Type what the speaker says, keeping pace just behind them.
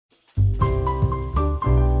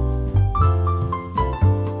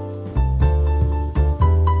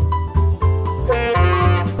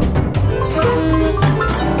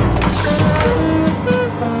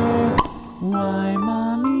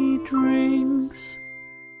Drinks.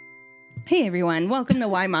 Hey everyone, welcome to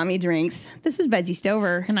Why Mommy Drinks. This is Betsy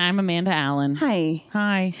Stover. And I'm Amanda Allen. Hi.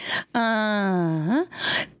 Hi.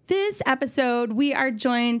 This episode we are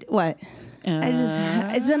joined. What?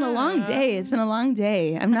 It's been a long day. It's been a long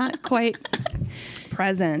day. I'm not quite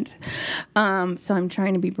present. So I'm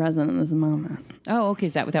trying to be present in this moment. Oh, okay.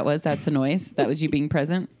 Is that what that was? That's a noise. That was you being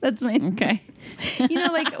present. That's my. Okay. You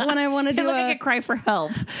know, like when I want to do like a cry for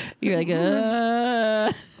help. You're like, You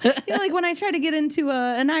know, like when I try to get into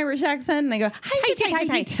an Irish accent and I go,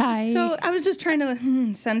 hi. So I was just trying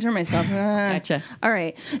to center myself. Gotcha. All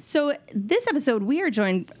right. So this episode, we are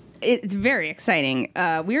joined. It's very exciting.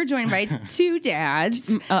 We are joined by two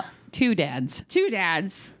dads. Two dads. Two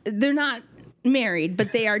dads. They're not married,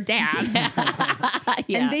 but they are dads.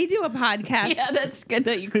 Yeah. And they do a podcast. Yeah, that's good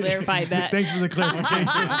that you clarified that. Thanks for the clarification.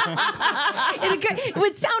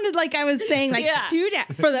 It sounded like I was saying like two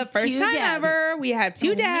dads. For the first time ever, we have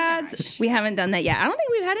two dads. We haven't done that yet. I don't think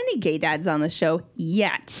we've had any gay dads on the show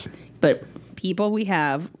yet. But people, we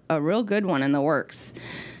have a real good one in the works.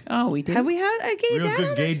 Oh, we did? Have we had a gay Real dad?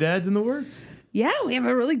 good gay dads in the works? Yeah, we have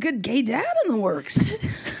a really good gay dad in the works.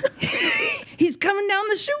 He's coming down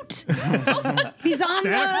the chute. He's on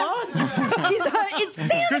Santa Claus? it's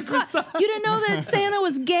Santa Christmas Claus. time. You didn't know that Santa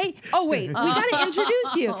was gay? Oh, wait. We got to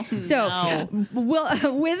introduce you. So,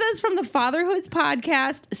 with us from the Fatherhoods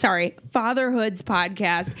podcast,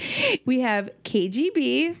 we have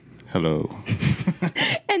KGB. Hello.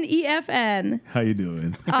 And EFN. How you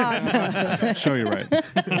doing? Show you right.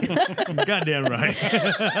 Goddamn right.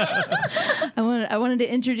 I wanted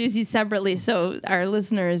to introduce you separately so our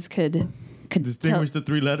listeners could Distinguish the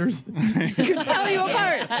three letters? could tell you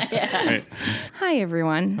apart. Right. Hi,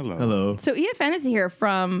 everyone. Hello. Hello. So EFN is here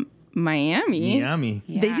from Miami. Miami.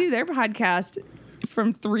 Yeah. They do their podcast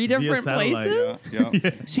from three different satellite, places.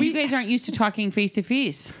 Yeah. So you guys aren't used to talking face to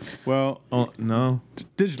face. Well, Oh, no.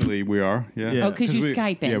 digitally we are. Yeah. Yeah. Oh, because you we,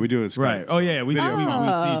 Skype in. Yeah, we do it. Skype. Right. Oh, yeah. We see each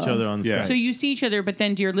other on Yeah. Skype. So you see each other, but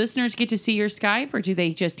then do your listeners get to see your Skype, or do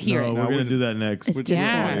they just hear No, it? we're going we're to do that next. We're just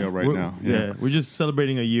Yeah. audio right We're- now. Yeah. We're just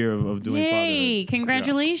celebrating a year of doing Yay! fatherhood.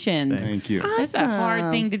 Congratulations. Thank you. That's a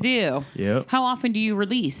hard thing to do. Yep. How often do you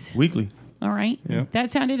release? Weekly. All right. Yeah. That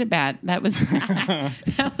sounded bad. That was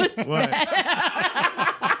that was What?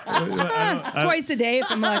 Twice a day if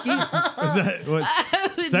I'm lucky. Is that what?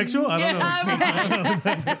 Sexual? I don't know.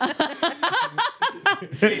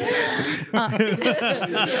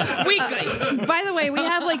 Weekly. By the way, we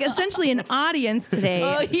have like essentially an audience today.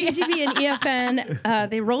 Oh, yeah. KGB and EFN,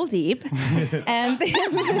 they roll deep. And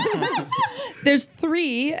there's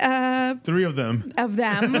three Three of them. of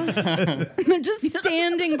them. They're just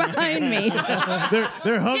standing behind me.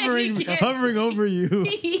 They're hovering over you.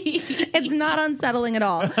 It's not unsettling at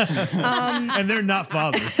all. And they're not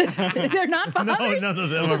fathers. They're not No, fathers. none of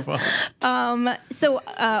them are fathers.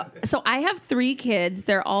 So I have three kids.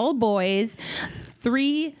 They're all boys,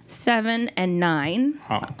 3, 7, and 9.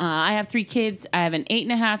 I have 3 kids. I have an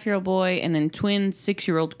 8.5-year-old boy and then twin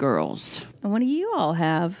 6-year-old girls. And what do you all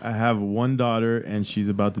have? I have one daughter, and she's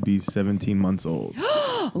about to be 17 months old.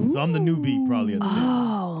 So I'm the newbie probably at the table.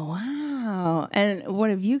 Oh, wow. And what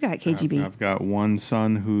have you got, KGB? I've got one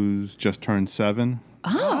son who's just turned 7.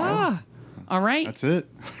 All right. That's it.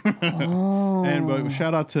 And but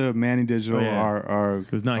shout out to Manny Digital, Oh, yeah. our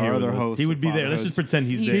Who's not our here with other us. host. He would of be there. Let's just Fatherhoods. pretend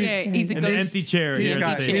he's there. He's a And ghost. the empty chair He's here at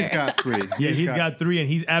got, the table. he's got 3. Yeah, he's got 3, and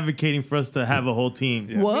he's advocating for us to have a whole team.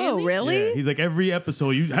 Yeah. Whoa, really? He's like, every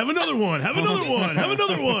episode, you have another one, have another one, have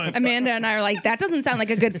another one. Amanda and I are like, that doesn't sound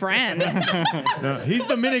like a good friend. No, he's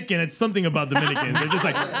Dominican. It's something about Dominicans. They're just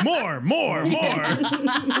like, more.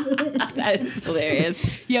 That is hilarious.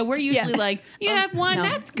 Yeah, we're usually like, you have one. no.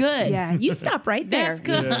 That's good. Yeah, you stop right there. That's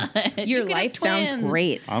good. Your You can have life sounds twins.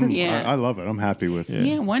 great. Yeah. I love it. I'm happy with it.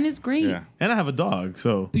 Yeah, one is great. Yeah. And I have a dog,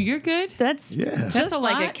 so You're good. That's yeah. That's just a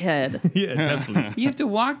like a lot. kid. Yeah, definitely. You have to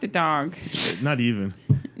walk the dog. Not even.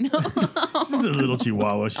 No. It's just a little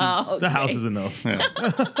chihuahua. Oh, The house okay. is enough. She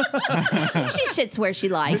shits where she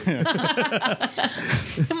likes.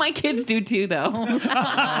 My kids do too, though.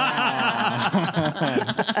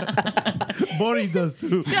 Bori does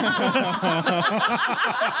too.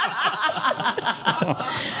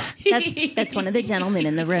 That's one of the gentlemen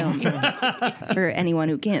in the room for anyone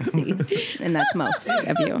who can't see, and that's most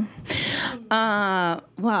of you.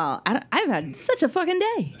 Well, I've had such a fucking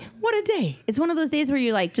day. What a day! It's one of those days where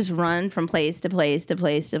you like just run from place to place to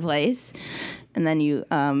place to place, and then you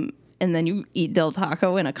eat Del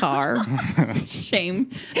Taco in a car. Shame.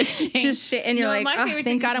 And you're No, like, my oh, favorite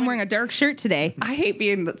thing thank God is I'm when- wearing a dark shirt today. I hate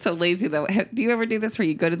being so lazy, though. Do you ever do this where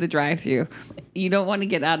you go to the drive-thru you don't want to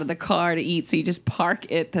get out of the car to eat, so you just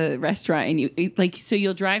park at the restaurant and you eat, like, so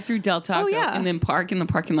you'll drive through Del Taco and then park in the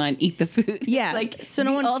parking lot and eat the food. Yeah. It's like So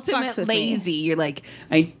no the one fucks ultimate with me. lazy. You're like,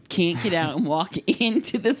 I can't get out and walk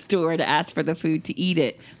into the store to ask for the food to eat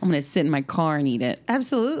it. I'm going to sit in my car and eat it.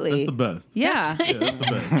 Absolutely. That's the best. Yeah. Yeah, that's the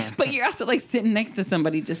best. But you're also like sitting next to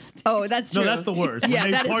somebody just. Oh, that's true. No, that's the worst. Yeah,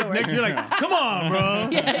 When they that is park the worst. next to you, you're like, come on, bro.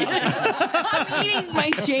 I'm eating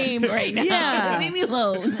my shame right now. Yeah. Leave me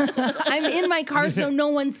alone. I'm in my car so no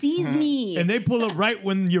one sees me. And they pull up right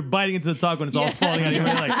when you're biting into the taco and it's all falling out. You're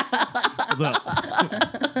like, what's up?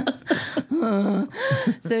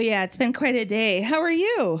 So yeah, it's been quite a day. How are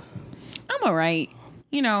you? I'm all right.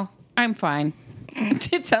 You know, I'm fine.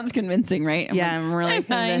 It sounds convincing, right? I'm really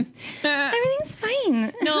fine. Everything's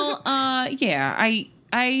fine. No, yeah.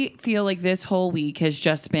 I feel like this whole week has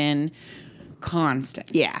just been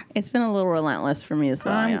constant. Yeah, it's been a little relentless for me as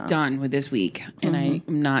well. I'm yeah. done with this week, and I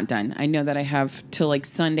am not done. I know that I have till like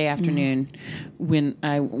Sunday afternoon when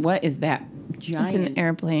what is that giant It's an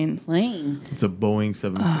airplane. plane? It's a Boeing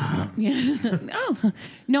 750. Yeah. Oh.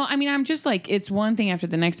 No, I mean, I'm just like, it's one thing after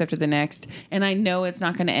the next, and I know it's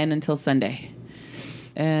not going to end until Sunday.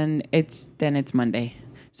 And it's Monday.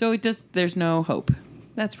 So there's no hope.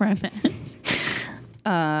 That's where I'm at.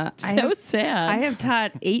 Sad. I have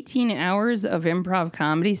taught 18 hours of improv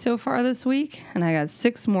comedy so far this week, and I got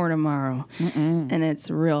 6 more tomorrow. And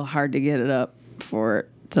it's real hard to get it up for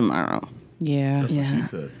tomorrow. Yeah. That's what she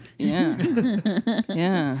said. Yeah.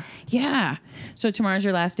 Yeah. Yeah. So tomorrow's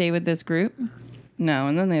your last day with this group? No,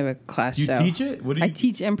 and then they have a class You show. teach it? What do you I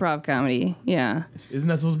teach improv comedy. Yeah. Isn't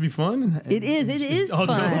that supposed to be fun? It is. It is Oh,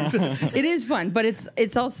 no. fun. It is fun, but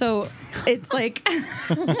it's also like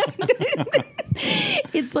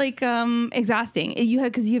it's like exhausting.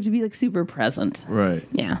 Because you have to be like super present. Right.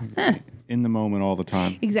 Yeah. In the moment all the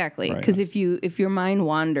time. Exactly. Right. Because if your mind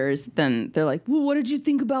wanders, then they're like, well, what did you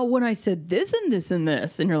think about when I said this and this and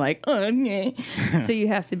this? And you're like, oh, okay. So you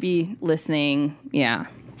have to be listening. Yeah.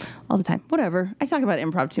 All the time. Whatever. I talk about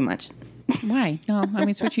improv too much. Why? No, I mean,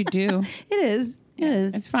 it's what you do. It is. It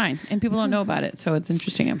is. It's fine. And people don't know about it. So it's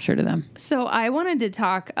interesting, I'm sure, to them. So I wanted to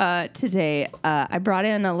talk today. I brought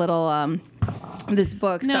in a little this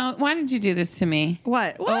book. No, why did you do this to me?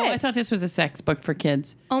 What? Oh, I thought this was a sex book for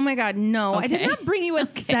kids. Oh my God, no! I did Okay. not bring you a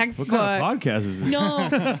sex What book. kind of podcast is it?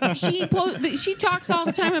 No, she talks all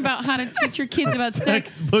the time about how to teach your kids about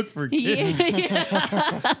sex. Sex book for kids.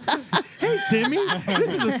 Yeah. Hey, Timmy,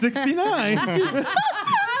 this is a 69.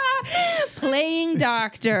 Playing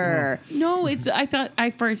doctor. No,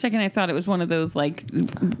 for a second I thought it was one of those like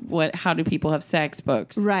how do people have sex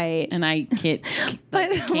books. Right. And I can't.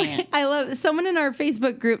 But can't. I love someone in our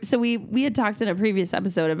Facebook group. So we had talked in a previous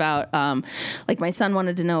episode about like my son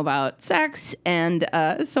wanted to know about sex, and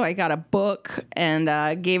so I got a book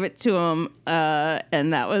and gave it to him,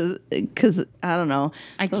 and that was because I don't know.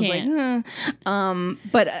 I So was can't. like,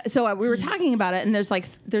 but so we were talking about it, and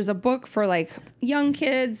there's a book for like young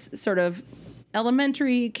kids, sort of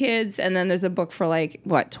elementary kids, and then there's a book for like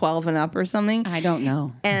 12 and up or something. I don't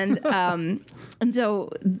know. And so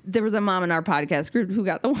there was a mom in our podcast group who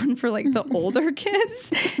got the one for like the older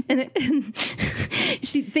kids, and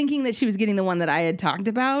she thinking that she was getting the one that I had talked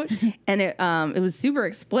about, and it was super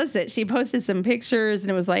explicit. She posted some pictures, and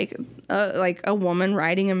it was like a woman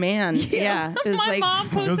riding a man. Yeah, it was My like mom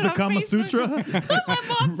posted It was the on Kama Facebook. Sutra. My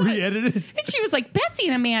mom's like, Re-edited. and she was like, Betsy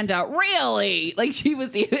and Amanda, really? Like she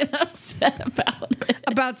was even upset about it.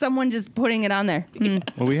 about someone just putting it on there.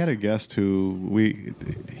 Well, we had a guest who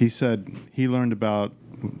he said he learned about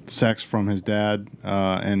sex from his dad,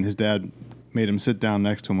 and his dad made him sit down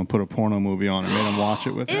next to him and put a porno movie on and made him watch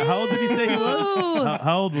it with him. How old did he say he was?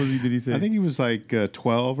 How old was he? Did he say? I think he was like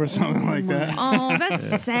 12 or something like that. Oh,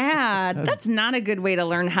 that's sad. That's not a good way to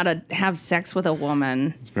learn how to have sex with a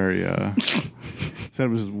woman. It's very said it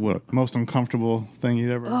was what most uncomfortable thing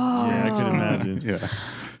he'd ever. Yeah, I could imagine. Yeah.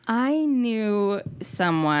 I knew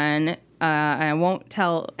someone. I won't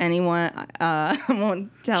tell anyone. I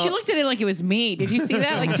won't tell. She looked at it like it was me. Did you see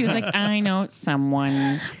that? Like she was like, I know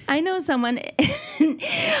someone. I know someone.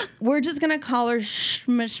 We're just gonna call her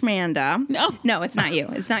Shmanda. No, it's not you.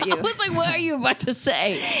 It's not you. I was like, what are you about to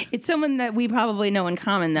say? It's someone that we probably know in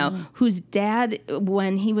common, though, whose dad,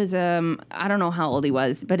 when he was I don't know how old he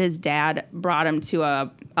was, but his dad brought him to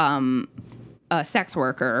a sex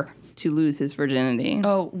worker to lose his virginity.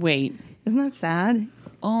 Oh, wait. Isn't that sad?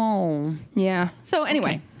 Oh. Yeah. So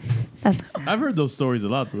anyway, I've heard those stories a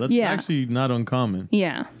lot, though. That's Yeah. actually not uncommon.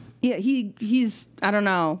 yeah. He's I don't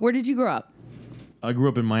know. Where did you grow up? I grew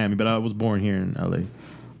up in Miami, but I was born here in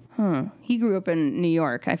LA. He grew up in New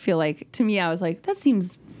York. I feel like, to me, I was like, that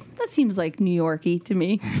seems like New Yorky to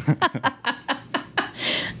me.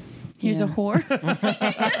 Here's a whore.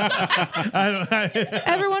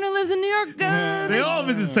 Everyone who lives in New York, they all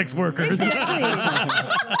visit sex workers. exactly.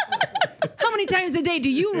 How many times a day do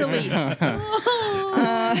you release?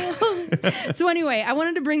 So anyway, I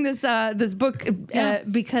wanted to bring this this book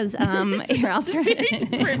because here I'll turn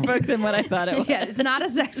it. Different book than what I thought it was. Yeah, it's not a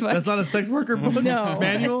sex book. That's not a sex worker book? No,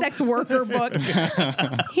 Manual? a sex worker book.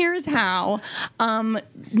 Here's how.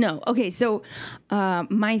 No, okay. So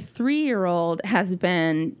my 3-year-old has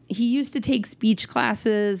been. He used to take speech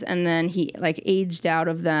classes, and then he like aged out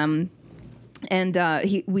of them. And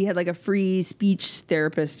we had like a free speech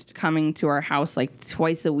therapist coming to our house like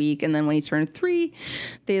twice a week. And then when he turned 3,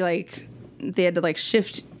 they had to like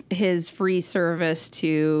shift his free service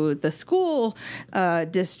to the school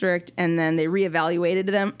district, and then they reevaluated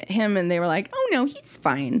him, and they were like, "Oh no, he's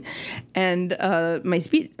fine." And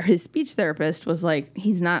his speech therapist was like,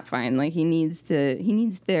 "He's not fine. Like he needs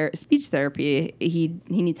speech therapy. He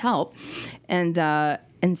needs help."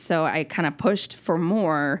 And so I kind of pushed for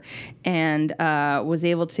more, and was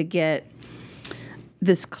able to get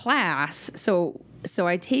this class. So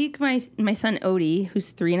I take my son Odie,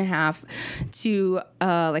 who's 3.5, to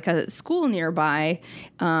like a school nearby,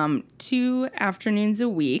 2 afternoons a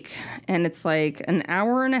week, and it's like an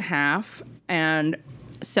hour and a half. And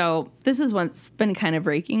so this is what's been kind of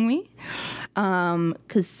breaking me,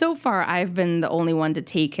 because so far I've been the only one to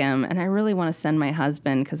take him, and I really want to send my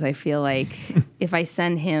husband because I feel like if I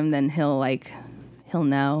send him, then he'll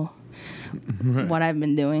know. What I've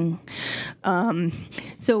been doing.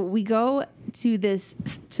 So we go to this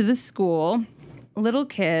school, little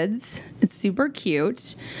kids. It's super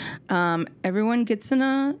cute. Everyone gets in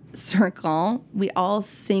a circle. We all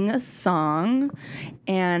sing a song,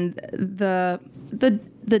 and the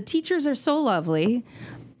teachers are so lovely.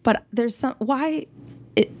 But there's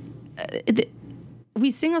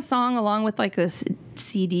we sing a song along with like this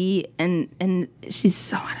CD, and she's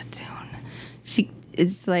so out of tune.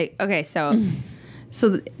 It's like, okay, so I'm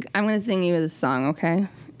going to sing you this song, okay?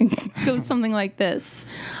 It goes something like this.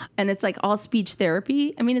 And it's like all speech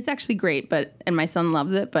therapy. I mean, it's actually great, and my son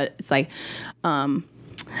loves it, but it's like,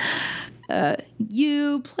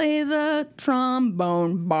 you play the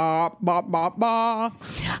trombone, ba, ba, ba, ba.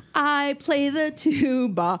 I play the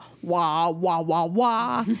tuba, wah, wah, wah,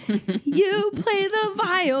 wah. You play the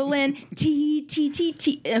violin, T, T, T,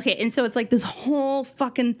 T. Okay, and so it's like this whole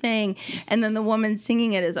fucking thing. And then the woman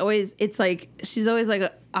singing it is always, it's like, she's always like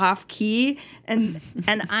off key. And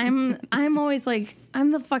I'm always like,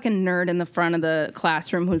 I'm the fucking nerd in the front of the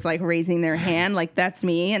classroom who's like raising their hand, like that's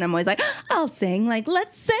me, and I'm always like, I'll sing, like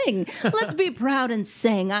let's sing, let's be proud and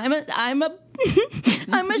sing. I'm a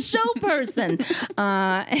I'm a show person,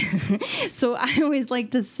 so I always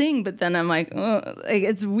like to sing, but then I'm like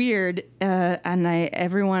it's weird, and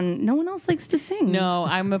no one else likes to sing. No,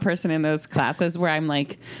 I'm a person in those classes where I'm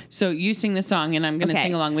like, so you sing the song and I'm gonna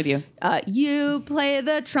sing along with you. You play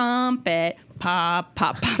the trumpet. Pop,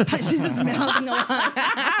 pop, pop, pop. She's just mouthing along.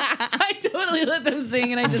 I totally let them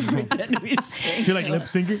sing, and I just pretend to be singing. You're like lip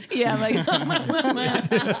syncer? Yeah, I'm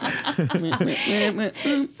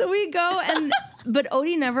like. So we go, but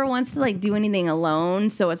Odie never wants to like do anything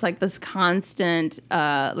alone. So it's like this constant,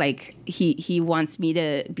 like he wants me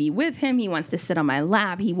to be with him. He wants to sit on my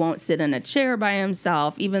lap. He won't sit in a chair by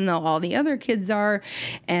himself, even though all the other kids are.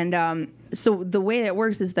 And so the way it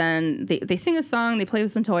works is then they sing a song, they play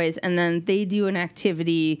with some toys, and then they do an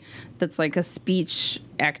activity that's like a speech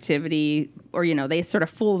activity, or, they sort of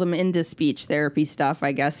fool them into speech therapy stuff,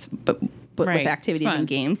 I guess, but right. With activities and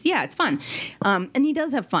games. Yeah, it's fun. And he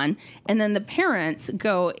does have fun. And then the parents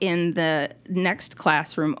go in the next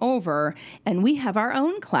classroom over, and we have our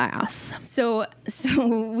own class. So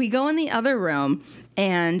we go in the other room,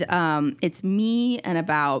 and it's me and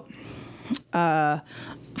about...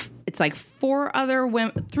 it's like 3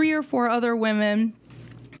 or 4 other women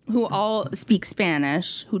who all speak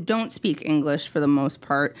Spanish, who don't speak English for the most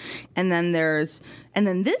part. And then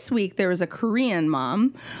this week there was a Korean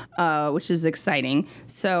mom, which is exciting.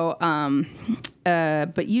 So,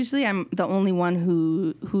 but usually I'm the only one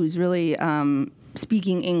who's really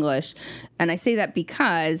speaking English. And I say that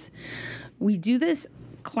because we do this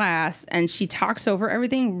class and she talks over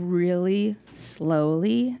everything really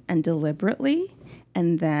slowly and deliberately.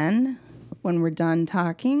 And then when we're done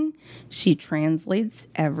talking, she translates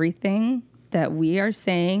everything that we are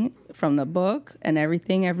saying from the book and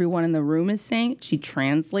everything everyone in the room is saying. She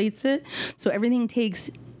translates it. So everything takes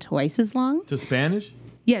twice as long. To Spanish?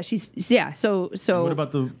 Yeah, So what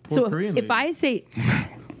about the poor Korean lady? If I say,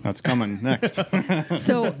 That's coming next.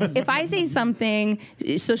 So if I say something,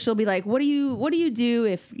 so she'll be like, what do you do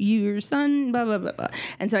if your son, blah, blah, blah, blah.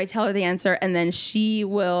 And so I tell her the answer, and then she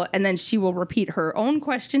will repeat her own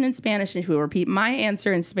question in Spanish, and she will repeat my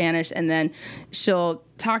answer in Spanish, and then she'll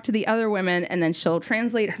talk to the other women, and then she'll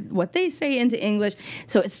translate what they say into English.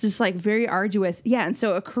 So it's just like very arduous. Yeah. And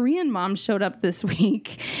so a Korean mom showed up this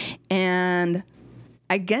week, and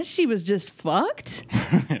I guess she was just fucked.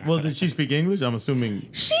 Well, did she speak English? I'm assuming.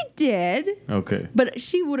 She did. Okay. But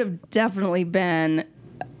she would have definitely been.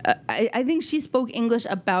 I think she spoke English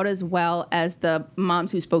about as well as the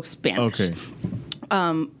moms who spoke Spanish. Okay.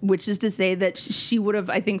 Which is to say that she would have,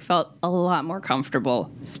 I think, felt a lot more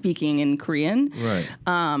comfortable speaking in Korean. Right.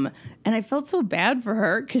 And I felt so bad for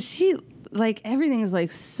her because she, like, everything is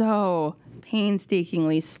like so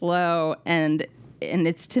painstakingly slow and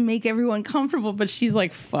it's to make everyone comfortable, but she's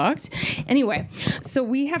like fucked. Anyway, so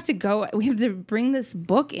we have to bring this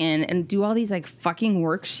book in and do all these like fucking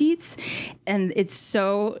worksheets, and it's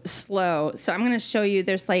so slow. So I'm going to show you,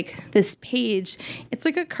 there's like this page, it's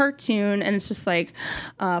like a cartoon, and it's just like,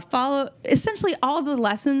 essentially all the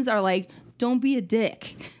lessons are like, don't be a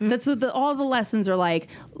dick. That's what all the lessons are like.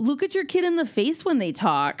 Look at your kid in the face when they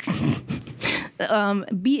talk.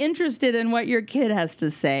 Be interested in what your kid has to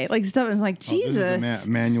say. Like stuff is like, Jesus. This is a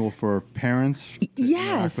manual for parents to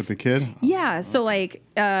interact with the kid? Yeah. So like,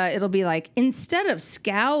 it'll be like, instead of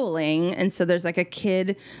scowling, and so there's like a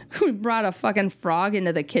kid who brought a fucking frog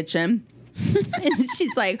into the kitchen. And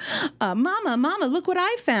she's like, Mama, look what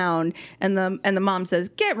I found. And the mom says,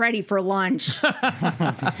 get ready for lunch.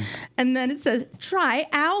 And then it says, try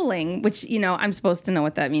owling, which, I'm supposed to know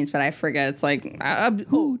what that means, but I forget. It's like,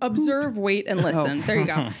 observe, wait, and listen. There you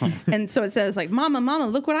go. And so it says like, Mama,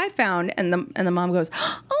 look what I found. And the mom goes,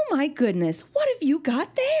 oh my goodness, what have you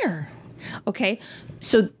got there? Okay.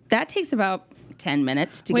 So that takes about 10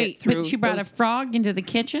 minutes to get through. But she brought a frog into the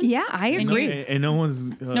kitchen? Yeah, I agree. And no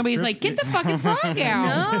one's... Nobody's like, get the fucking frog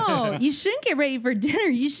out. No, you shouldn't get ready for dinner.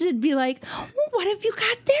 You should be like, well, what have you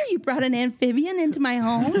got there? You brought an amphibian into my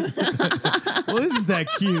home. Well, isn't that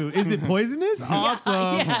cute? Is it poisonous?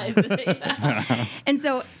 Awesome. Yeah. And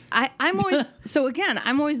so I'm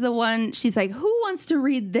always the one, she's like, who wants to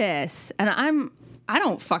read this? And I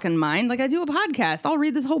don't fucking mind. Like, I do a podcast. I'll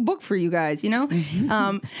read this whole book for you guys,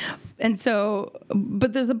 And so,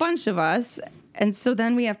 but there's a bunch of us. And so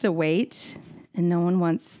then we have to wait. And no one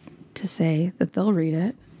wants to say that they'll read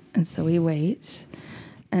it. And so we wait.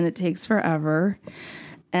 And it takes forever.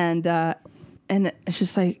 And it's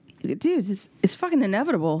just like, dude, it's fucking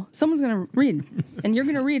inevitable. Someone's going to read. And you're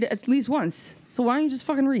going to read at least once. So why don't you just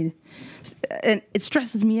fucking read? And it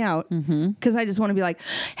stresses me out because I just want to be like,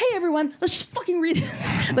 hey, everyone, let's just fucking read.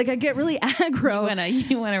 Like, I get really aggro.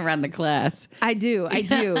 You want to run the class. I do.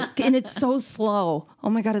 And it's so slow. Oh,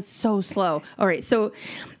 my God, it's so slow. All right, so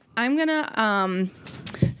I'm going to...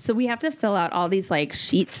 So we have to fill out all these, like,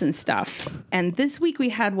 sheets and stuff. And this week we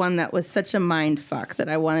had one that was such a mind fuck that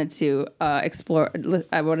I wanted to explore.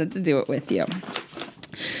 I wanted to do it with you.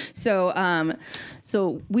 So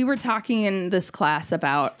we were talking in this class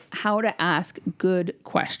about how to ask good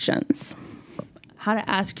questions, how to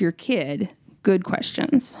ask your kid good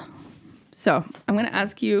questions. So I'm going to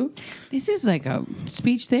ask you. This is like a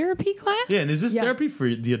speech therapy class? Yeah, and is this therapy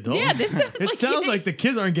for the adult? Yeah, this sounds like the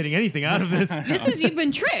kids aren't getting anything out of this. This is you've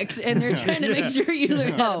been tricked, and they're trying to make sure you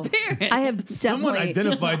learn how to parent. I have definitely... Someone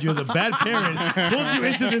identified you as a bad parent, pulled you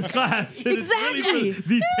into this class. And Exactly. It's really for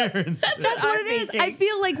these parents. That's what it is. I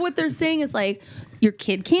feel like what they're saying is like, your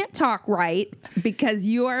kid can't talk right because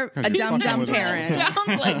you are a dumb parent.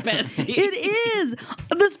 Sounds like Betsy. It is.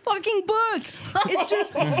 This fucking book. It's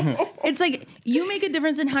just, it's like, you make a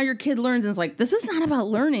difference in how your kid learns. And it's like, this is not about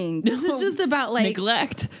learning. This is just about like...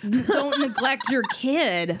 Neglect. Don't neglect your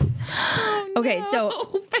kid. Okay,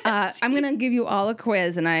 so I'm going to give you all a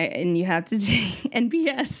quiz and you have to take, and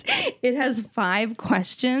P.S., it has 5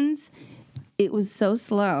 questions. It was so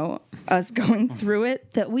slow, us going through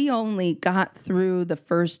it, that we only got through the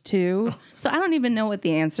first 2. So I don't even know what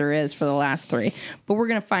the answer is for the last 3, but we're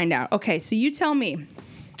going to find out. Okay, so you tell me,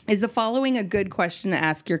 is the following a good question to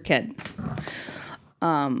ask your kid?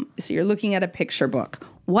 So you're looking at a picture book.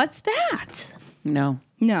 What's that? No.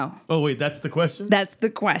 Oh, wait, that's the question? That's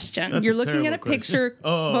the question. You're looking at a picture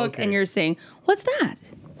book and you're saying, what's that?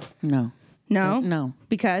 No. No?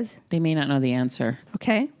 Because? They may not know the answer.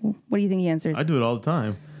 Okay. What do you think the answer is? I do it all the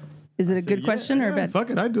time. Is it a good question or a bad? Fuck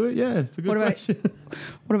it, I do it. Yeah, it's a good question.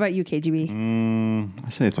 What about you, KGB? I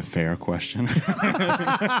say it's a fair question.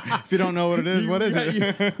 If you don't know what it is, what is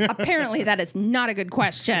it? Apparently, that is not a good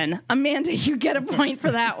question. Amanda, you get a point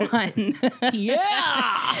for that one.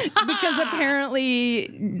 Yeah. Because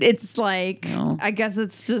apparently it's like, No. I guess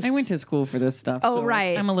it's just. I went to school for this stuff. Oh, so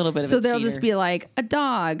right. I'm a little bit of so a they'll cheater. just be like, a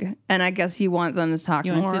dog. And I guess you want them to talk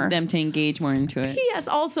You more. want them to engage more into it. Yes,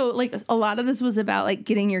 also, like, a lot of this was about, like,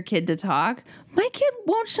 getting your kid to talk. My kid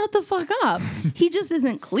won't shut the fuck up. He just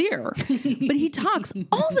isn't clear. But he talks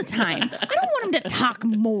all the time. I don't want him to talk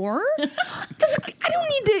more. I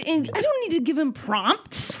don't need to give him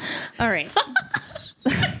prompts. All right.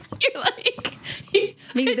 You're like,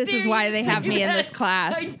 Maybe this is why they have me in this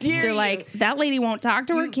class. They're like, that lady won't talk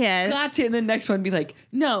to her kid. Got to in the next one be like,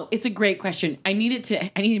 no, it's a great question. I need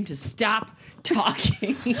him to stop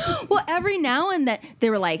talking. Well, every now and then they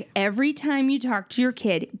were like, every time you talk to your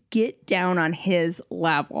kid, get down on his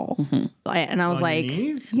level. And I was On like,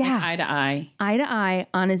 your knees? yeah, Eye to eye. eye to eye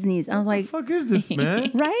on his knees. I was What the like, fuck is this,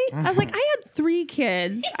 man? right? I was like, I had 3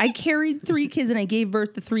 kids. I carried 3 kids and I gave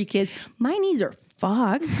birth to 3 kids. My knees are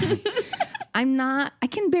fucked. I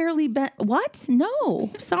can barely bend. What?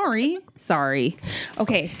 No. Sorry.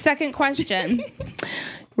 Okay, second question.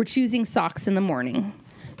 We're choosing socks in the morning.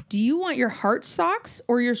 Do you want your heart socks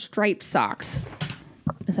or your striped socks?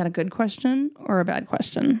 Is that a good question or a bad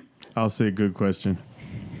question? I'll say good question.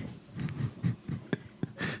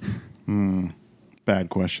 Bad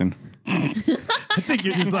question. I think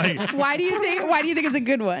you're just like, Why do you think it's a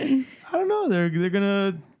good one? I don't know. They're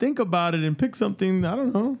gonna think about it and pick something. I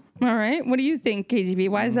don't know. All right. What do you think, KGB?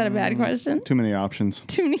 Why is that a bad question? Too many options.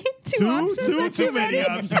 Two options? Or Too many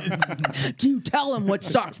options. Do you tell them what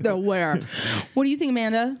socks they'll wear? What do you think,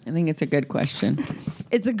 Amanda? I think it's a good question.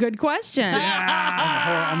 It's a good question.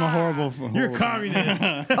 I'm a horrible. You're a communist.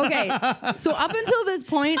 Okay, so up until this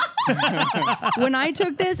point, when I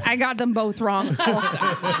took this, I got them both wrong.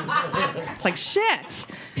 It's like, shit.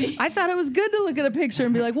 I thought it was good to look at a picture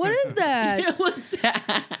and be like, what is that? What's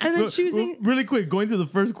that? And then choosing. Really quick, going to the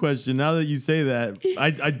first question. Now that you say that,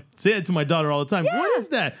 I say it to my daughter all the time. Yeah. What is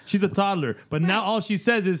that? She's a toddler, but now all she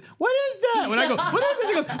says is, "What is that?" When I go, "What is that?"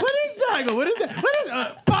 She goes, "What is that?" I go, "What is that? What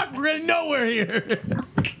is fuck? We're getting nowhere here."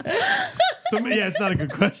 So yeah, it's not a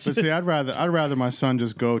good question. But see, I'd rather my son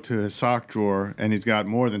just go to his sock drawer and he's got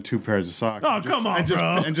more than 2 pairs of socks. Oh, come on,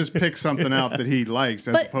 bro. And just pick something out that he likes,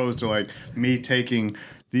 as opposed to like me taking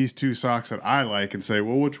these 2 socks that I like and say,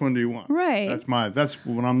 well, which one do you want? Right. That's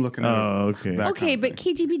when I'm looking at. Oh, okay. that Okay, kind of but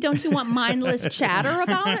KGB, don't you want mindless chatter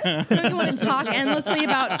about it? Don't you want to talk endlessly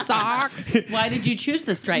about socks? Why did you choose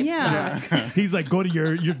the striped Yeah. sock? He's like, go to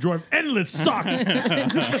your drawer of endless socks.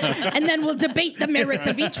 And then we'll debate the merits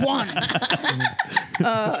of each one.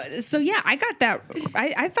 So yeah, I got that.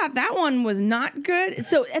 I thought that one was not good.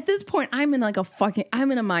 So at this point, I'm in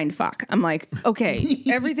a mind fuck. I'm like, okay,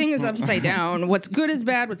 everything is upside down. What's good is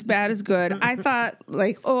bad. What's bad is good. I thought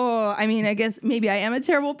I guess maybe I am a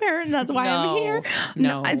terrible parent and that's why I'm here.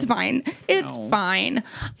 No. It's fine. It's fine.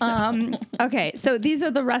 Okay, so these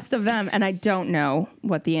are the rest of them, and I don't know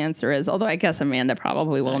what the answer is, although I guess Amanda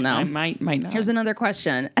probably will know. I might not. Here's another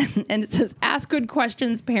question, and it says, ask good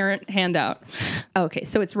questions, parent handout. Okay,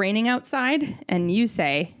 so it's raining outside, and you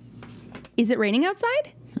say, is it raining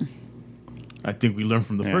outside? I think we learned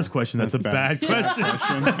from the first question that's a bad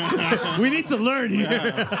question. We need to learn here.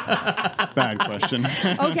 Bad question.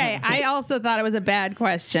 Okay, I also thought it was a bad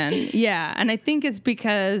question. Yeah, and I think it's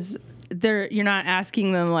because you're not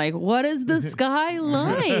asking them like, what is the sky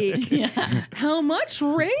like? How much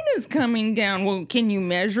rain is coming down? Well, can you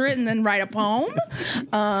measure it and then write a poem? It's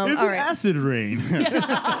all an right. acid rain.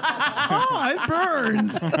 Oh, it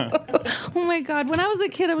burns. Oh my God, when I was a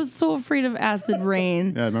kid, I was so afraid of acid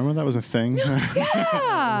rain. Yeah, remember that was a thing?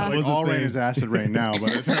 Yeah. Like was a all rain thing. is acid rain now,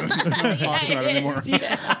 but it's no one talks about it anymore.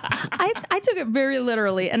 I took it very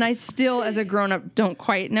literally, and I still, as a grown-up, don't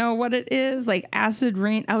quite know what it is. Like acid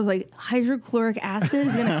rain, I was like, hydrochloric acid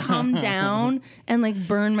is gonna come down and like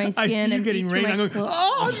burn my I see skin you and getting eat through rain. my I'm going, clothes.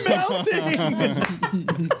 oh, I'm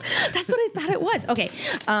melting. That's what I thought it was. Okay,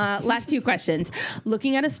 last 2 questions.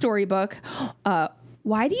 Looking at a storybook,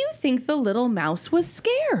 why do you think the little mouse was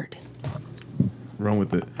scared? Run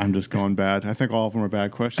with it. I'm just going bad. I think all of them are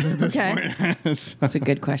bad questions at this Okay. point. That's a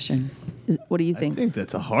good question. What do you I think? think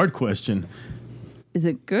that's a hard question. Is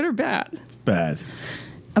it good or bad? It's bad.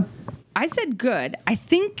 I said good. I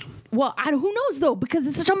think. Well, who knows though? Because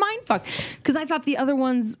it's such a mind fuck. Because I thought the other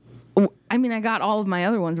ones I mean, I got all of my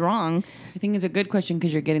other ones wrong. I think it's a good question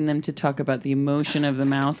because you're getting them to talk about the emotion of the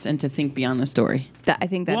mouse and to think beyond the story. I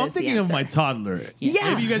think that Well, is I'm thinking the of answer. my toddler.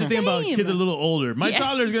 Yeah, Maybe you guys are thinking about same. kids a little older. My Yeah.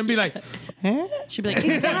 toddler is gonna be like, huh? She'd be like,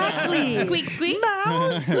 Exactly. squeak, squeak.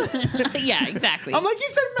 Mouse. Yeah, exactly. I'm like, you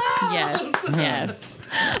said mouse. yes, yes.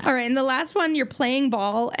 All right, and the last one, you're playing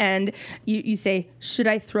ball, and you say, should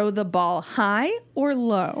I throw the ball high or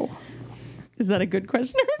low? Is that a good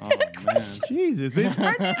question or a bad question? Jesus. I think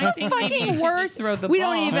maybe you Fucking should worse. just throw the We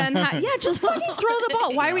ball. don't even. Just fucking throw the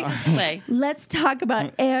ball. Why are we? play? Let's talk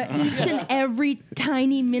about each and every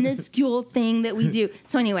tiny minuscule thing that we do.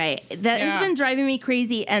 So anyway, that Yeah. has been driving me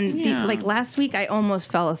crazy. And Yeah. like last week, I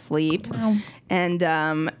almost fell asleep. And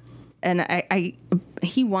I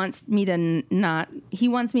he wants me to not. He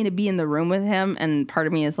wants me to be in the room with him, and part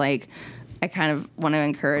of me is like, I kind of want to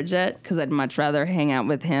encourage it because I'd much rather hang out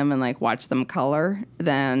with him and like watch them color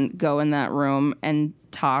than go in that room and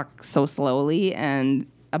talk so slowly and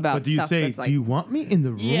about But do you stuff say, that's like, do you want me in the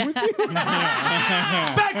room Yeah. with you?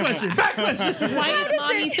 Back question. Why is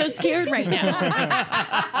mommy so scared right now?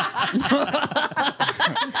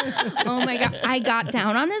 oh my God, I got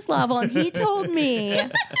down on his level and he told me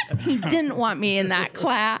he didn't want me in that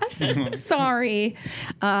class. Sorry.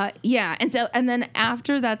 Yeah. And then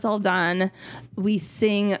after that's all done, we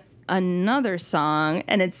sing another song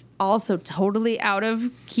and it's also totally out of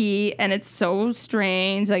key and it's so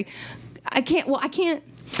strange. Like I can't,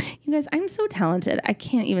 you guys, I'm so talented. I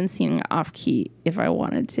can't even sing off key if I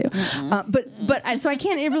wanted to. So I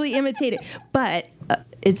can't really imitate it. But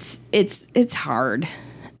it's hard.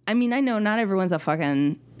 I mean, I know not everyone's a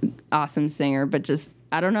fucking awesome singer, but just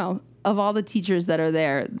I don't know. Of all the teachers that are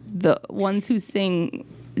there, the ones who sing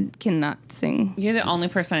cannot sing. You're the only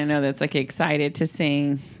person I know that's like excited to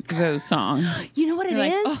sing those songs. You know what it You're is?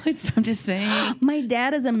 like, oh, it's time to sing. My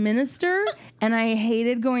dad is a minister, and I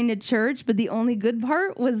hated going to church, but the only good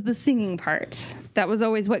part was the singing part. That was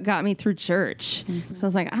always what got me through church. Mm-hmm. So I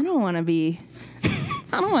was like, I don't want to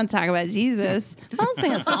talk about Jesus. I'll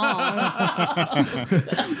sing a song.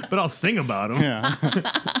 But I'll sing about him. Yeah.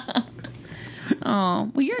 Oh,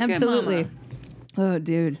 well, you're a Absolutely. good Oh,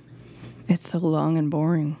 dude. It's so long and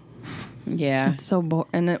boring. mama. Yeah. It's so boring.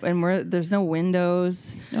 And there's no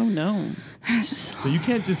windows. No. It's just So you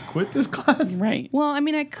can't just quit this class? Right. well, I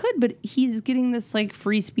mean, I could, but he's getting this like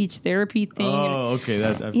free speech therapy thing. and, Oh, okay.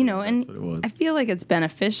 That's you know, what and it was. I feel like it's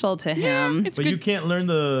beneficial to him. It's But good. you can't learn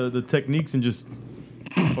the techniques and just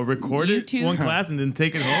or record it YouTube? one class and then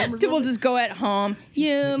take it home? Or We'll something? just go at home.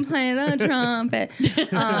 You play the trumpet.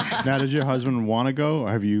 Now, did your husband want to go, or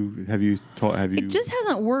have you It just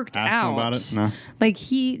hasn't worked asked out. him about it? No. Like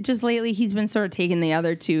lately he's been sort of taking the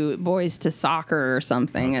other two boys to soccer or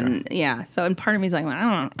something, and yeah. So and part of me's like, well,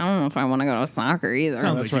 I don't know if I want to go to soccer either.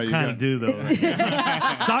 Sounds That's like right, you you kind of do though.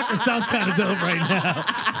 Soccer sounds kind of dope right now.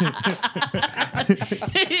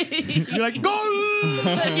 You're like, goal!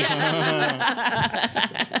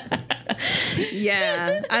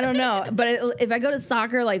 Yeah, I don't know, but if I go to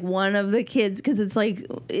soccer, like one of the kids, because it's like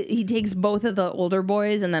he takes both of the older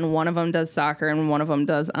boys, and then one of them does soccer, and one of them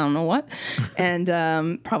does I don't know what,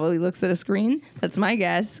 and probably looks at a screen. That's my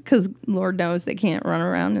guess, because Lord knows they can't run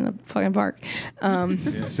around in a fucking park.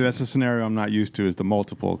 Yeah, see, that's a scenario I'm not used to is the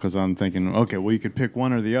multiple, because I'm thinking, okay, well, you could pick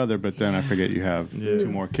one or the other, but then I forget you have two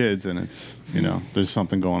more kids, and it's, there's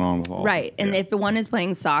something going on with all. Right. And yeah. if the one is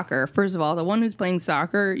playing soccer, first of all, the one who's playing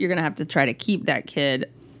soccer, you're going to have to try to keep that kid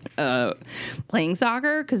playing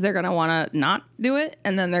soccer because they're going to want to not do it.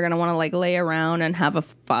 And then they're going to want to like lay around and have a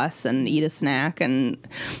fuss and eat a snack and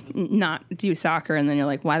not do soccer. And then you're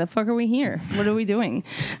like, why the fuck are we here? What are we doing?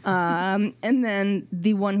 And then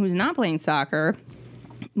the one who's not playing soccer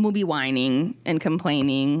will be whining and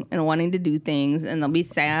complaining and wanting to do things. And they'll be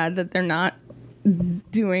sad that they're not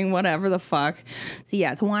doing whatever the fuck. So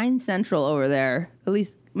yeah, it's wine central over there. At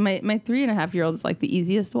least my 3.5-year-old is like the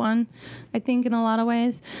easiest one, I think, in a lot of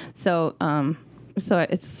ways. So so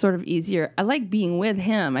it's sort of easier. I like being with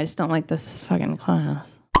him. I just don't like this fucking class.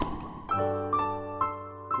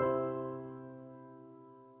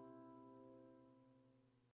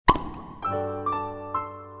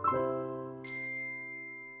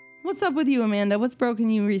 What's up with you, Amanda? What's broken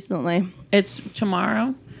you recently? It's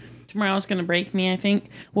tomorrow. Tomorrow's going to break me, I think.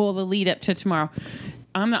 Well, the lead up to tomorrow.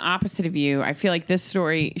 I'm the opposite of you. I feel like this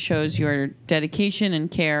story shows your dedication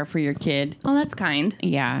and care for your kid. Oh, that's kind.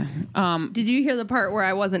 Yeah. Did you hear the part where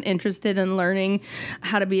I wasn't interested in learning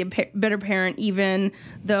how to be a better parent, even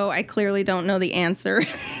though I clearly don't know the answer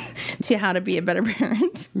to how to be a better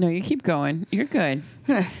parent? No, you keep going. You're good.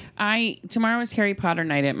 Tomorrow is Harry Potter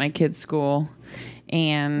night at my kid's school.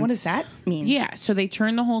 And What does that mean? Yeah, so they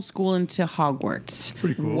turn the whole school into Hogwarts.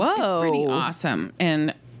 Pretty cool. Whoa. Pretty awesome.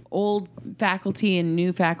 And old faculty and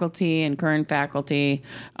new faculty and current faculty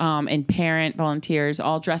and parent volunteers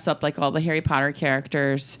all dress up like all the Harry Potter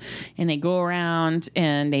characters, and they go around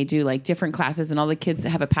and they do like different classes, and all the kids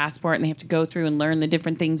have a passport and they have to go through and learn the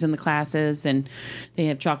different things in the classes, and they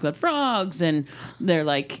have chocolate frogs, and they're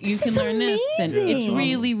like, you can learn this, and it's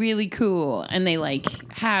really, really cool. And they like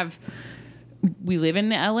have... We live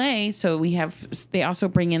in LA, so they also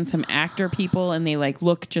bring in some actor people, and they like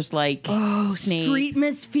look just like Snape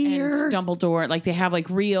Streetmosphere. and Dumbledore. Like they have like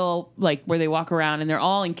real, like where they walk around and they're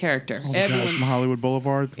all in character. Guys from Hollywood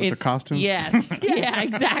Boulevard with the costumes. Yes. Yeah,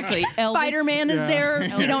 exactly. Spider-Man is there.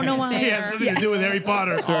 We don't know why. He has nothing to do with Harry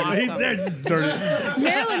Potter. He's there.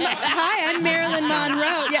 Marilyn. Hi, I'm Marilyn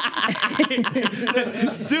Monroe. Yeah.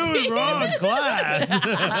 Dude, wrong class.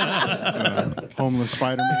 Homeless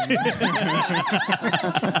Spider-Man.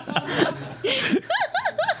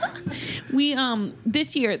 We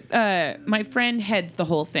this year my friend heads the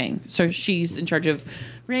whole thing, so she's in charge of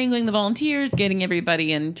wrangling the volunteers, getting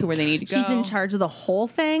everybody into where they need to go. She's in charge of the whole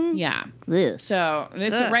thing? Yeah. Ugh. So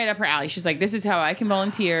it's right up her alley. She's like, this is how I can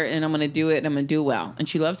volunteer, and I'm going to do it, and I'm going to do well. And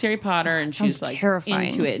she loves Harry Potter, and she's sounds like terrifying.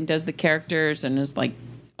 into it and does the characters and is like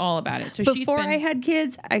all about it. So Before I had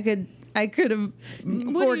kids, I could have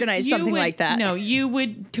organized something like that. No, you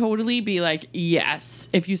would totally be like, yes,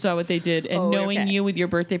 if you saw what they did, and knowing you with your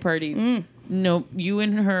birthday parties. No, you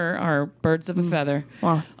and her are birds of a feather.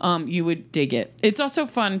 Wow. You would dig it. It's also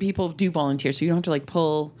fun. People do volunteer, so you don't have to like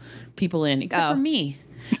pull people in, except for me.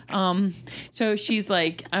 So she's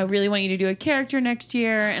like, I really want you to do a character next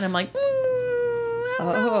year, and I'm like, I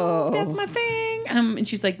don't know if that's my thing. And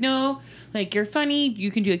she's like, no, like you're funny.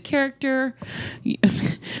 You can do a character.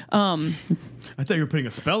 I thought you were putting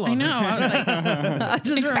a spell on I know. I was like,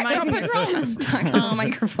 Just remind me. Talking on the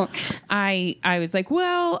microphone. I was like,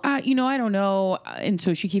 well, I don't know. And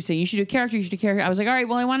so she keeps saying, you should do a character. You should do a character. I was like, all right,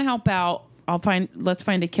 well, I want to help out. Let's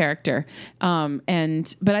find a character. But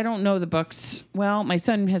I don't know the books. Well, my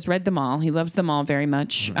son has read them all. He loves them all very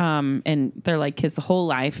much. And they're like his whole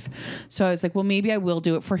life. So I was like, well, maybe I will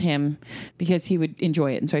do it for him because he would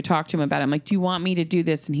enjoy it. And so I talked to him about it. I'm like, do you want me to do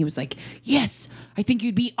this? And he was like, yes, I think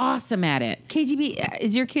you'd be awesome at it. KGB,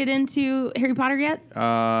 is your kid into Harry Potter yet?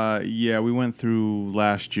 Yeah, we went through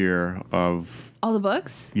last year of... All the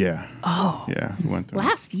books? Yeah. Oh. Yeah, we went through.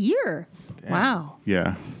 Last year? Damn. Wow.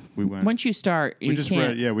 Yeah. We went. Once you start, we just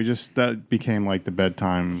read. Yeah, that became like the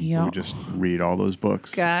bedtime. Yep. We would just read all those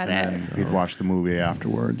books. Got it. And then we'd watch the movie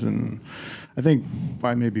afterwards, and I think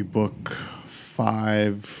by maybe book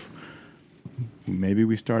 5, maybe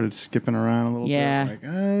we started skipping around a little bit. Like,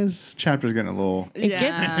 this chapter's getting a little...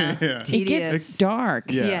 It gets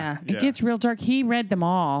dark. Yeah. It gets real dark. He read them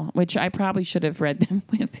all, which I probably should have read them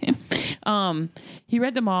with him. He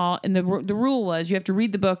read them all, and the rule was you have to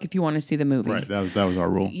read the book if you want to see the movie. Right, that was our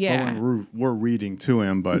rule. Yeah. Well, we're reading to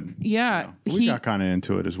him, but we got kind of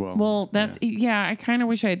into it as well. Well, I kind of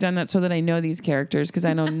wish I had done that so that I know these characters, because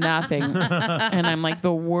I know nothing, and I'm like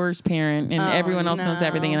the worst parent, and everyone else knows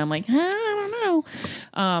everything, and I'm like, I don't know.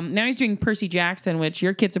 Now he's doing Percy Jackson, which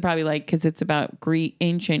your kids are probably like, because it's about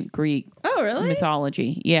ancient Greek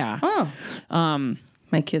mythology. Yeah. Oh.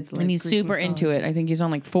 My kids like and he's Greek super mythology. into it. I think he's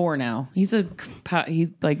on like 4 now. He's in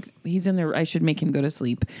there. I should make him go to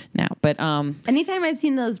sleep now. But anytime I've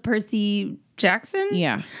seen those Percy Jackson,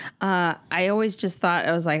 I always just thought,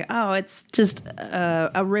 I was like, oh, it's just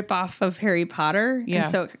a ripoff of Harry Potter. Yeah.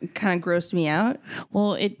 And so it kind of grossed me out.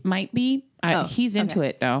 Well, it might be. He's into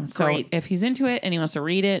it though. So Great. if he's into it and he wants to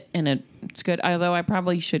read it, and it's good. Although I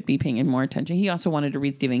probably should be paying more attention. He also wanted to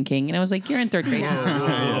read Stephen King, and I was like, "You're in 3rd grade."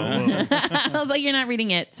 I was like, "You're not reading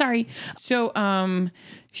it. Sorry." So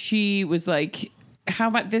she was like, how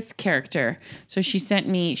about this character? So she sent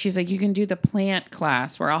me, she's like, you can do the plant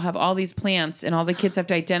class where I'll have all these plants and all the kids have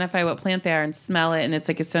to identify what plant they are and smell it. And it's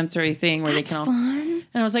like a sensory thing where they can all. Fun.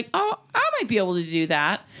 And I was like, oh, I might be able to do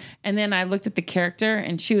that. And then I looked at the character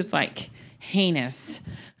and she was like, heinous.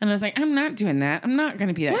 And I was like, I'm not doing that. I'm not going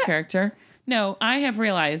to be that character. No, I have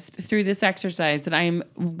realized through this exercise that I am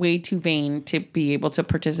way too vain to be able to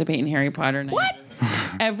participate in Harry Potter. What?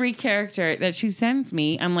 Every character that she sends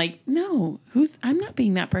me, I'm like, no, I'm not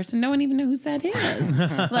being that person. No one even knows who that is.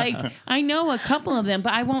 Like, I know a couple of them,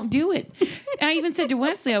 but I won't do it. I even said to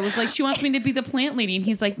Wesley, I was like, she wants me to be the plant lady. And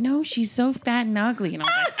he's like, no, she's so fat and ugly. And I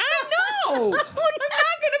was like, I know. I'm not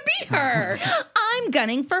going to be her. I'm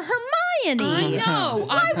gunning for Hermione. Hermione. I know.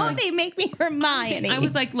 Why won't they make me Hermione? I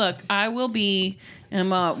was like, look, I will be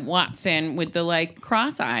Emma Watson with the like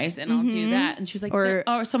cross eyes, and I'll do that. And she's like, Or-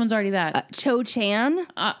 oh, someone's already that. Cho Chan.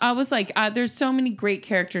 I was like, there's so many great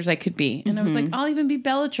characters I could be. And I was like, I'll even be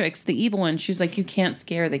Bellatrix, the evil one. She's like, you can't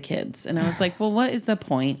scare the kids. And I was like, well, what is the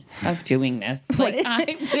point of doing this? Like,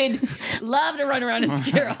 I would love to run around and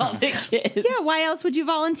scare all the kids. Yeah, why else would you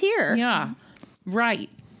volunteer? Yeah, right.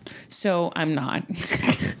 So I'm not.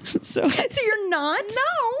 So you're not?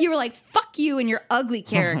 No. You were like, fuck you and your ugly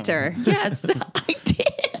character. Yes, I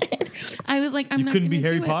did. I was like, I'm You not couldn't be gonna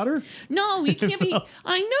Harry do it. Potter? No, you can't be. So-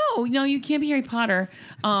 I know. No, you can't be Harry Potter.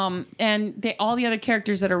 And all the other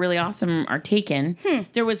characters that are really awesome are taken.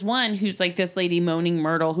 There was one who's like this lady Moaning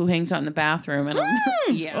Myrtle who hangs out in the bathroom. And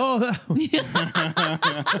yeah. Oh, That's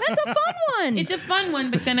a fun one. It's a fun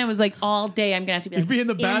one, but then I was like, all day I'm gonna have to be like, be in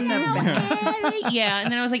the bathroom? yeah,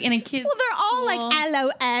 and then I was like, in a kid's Well, they're all like,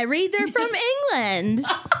 hello, Ari. They're from England.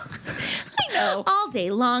 I know. All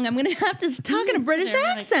day long, I'm going to have to talk in a British there,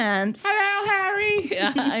 like, accent. Hello, Harry.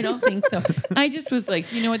 Yeah, I don't think so. I just was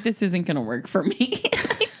like, you know what? This isn't going to work for me.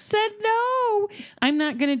 I said, no, I'm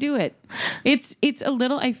not going to do it. It's a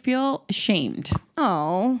little, I feel ashamed.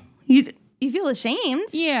 Oh, you feel ashamed?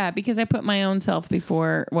 Yeah, because I put my own self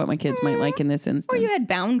before what my kids might like in this instance. Or you had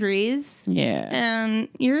boundaries. Yeah. And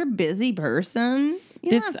you're a busy person.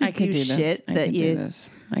 You don't have to I could do this. shit I that could do this.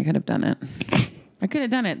 I could have done it. I could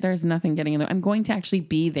have done it. There's nothing getting in the way. I'm going to actually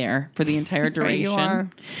be there for the entire right, duration. you are.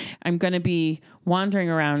 I'm going to be wandering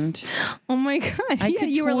around. Oh my god! I Yeah,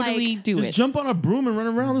 could you were totally like, do just it. jump on a broom and run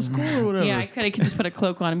around the school or whatever. Yeah, I could just put a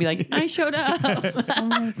cloak on and be like, I showed up.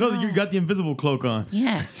 No, you got the invisible cloak on.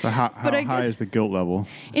 Yeah. So how I high guess- is the guilt level?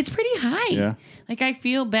 It's pretty high. Yeah. Like, I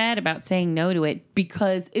feel bad about saying no to it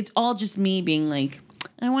because it's all just me being like,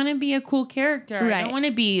 I want to be a cool character. I Right. don't want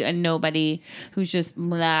to be a nobody who's just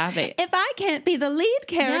blah. if I can't be the lead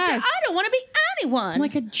character, Yes. I don't want to be anyone. I'm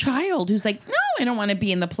like a child who's like, no, I don't want to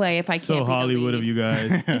be in the play if I can't So be Hollywood the of lead. you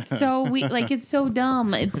guys. It's so it's so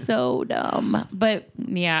dumb. It's so dumb. But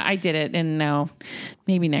yeah, I did it, and now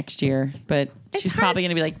maybe next year. But she's probably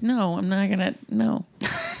gonna be like, no, I'm not gonna. No.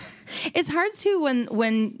 It's hard too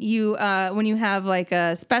when you have like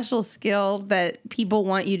a special skill that people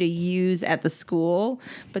want you to use at the school,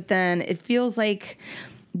 but then it feels like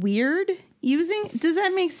weird using. Does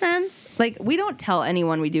that make sense? Like, we don't tell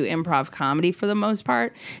anyone we do improv comedy for the most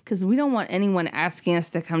part because we don't want anyone asking us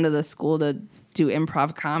to come to the school to do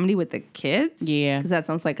improv comedy with the kids. Yeah. Because that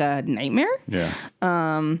sounds like a nightmare. Yeah.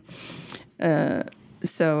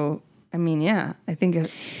 So I mean, yeah, I think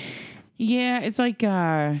Yeah, it's like.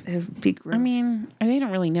 it'd be great. I mean, they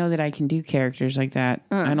don't really know that I can do characters like that.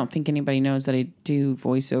 I don't think anybody knows that I do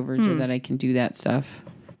voiceovers or that I can do that stuff.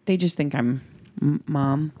 They just think I'm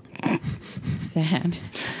mom. Sad.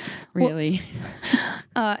 Really.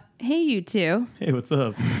 Hey, you two. Hey, what's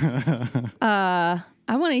up?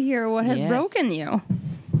 I want to hear what has Yes. broken you.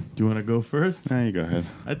 Do you want to go first? Now you go ahead.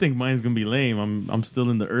 I think mine's gonna be lame. I'm still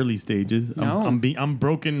in the early stages. No. I'm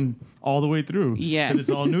broken all the way through. Yes. 'Cause it's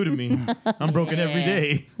all new to me. I'm broken every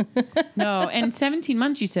day. No, and 17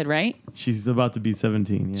 months you said, right? She's about to be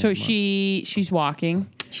 17. Yeah, So months. she's walking.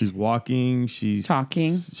 she's walking. She's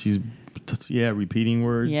Talking. She's repeating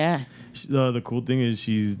words. Yeah. The cool thing is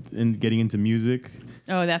she's getting into music.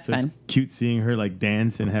 Oh, that's So fun. it's cute seeing her like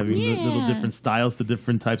dance and having little Yeah. different styles to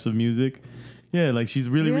different types of music. Yeah, like she's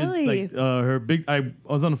really Really? like her big. I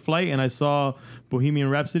was on a flight and I saw Bohemian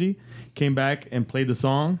Rhapsody. Came back and played the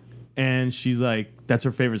song, and she's like, that's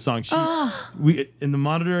her favorite song. She, we in the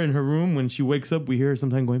monitor in her room when she wakes up, we hear her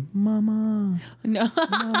sometimes going, "Mama," No.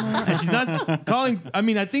 and she's not calling. I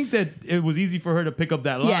mean, I think that it was easy for her to pick up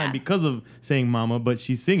that line Yeah. because of saying "Mama," but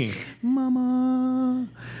she's singing "Mama,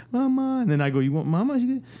 Mama," and then I go, "You want Mama?"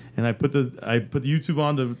 And I put the YouTube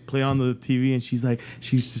on to play on the TV, and she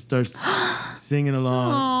just starts singing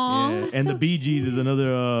along. Aw, Yeah. that's And so the Bee Gees is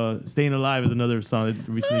another. "Staying Alive" is another song that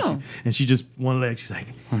recently. Oh. And she just one leg. She's like,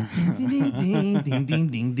 ding, ding, ding, ding, ding,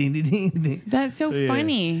 ding, ding, ding, ding. That's so Yeah.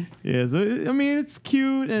 funny. Yeah, so I mean, it's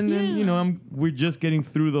cute, and then we're just getting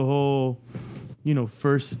through the whole,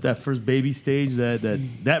 first baby stage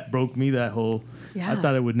that broke me. That whole, Yeah. I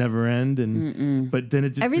thought it would never end, and but then it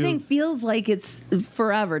just Everything feels like it's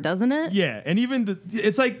forever, doesn't it? yeah, and even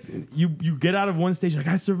it's like you get out of one stage like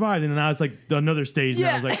I survived, and now it's like another stage.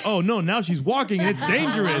 Now it's like, oh no, now she's walking and it's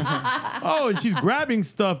dangerous. Oh, and she's grabbing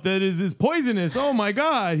stuff that is poisonous. Oh my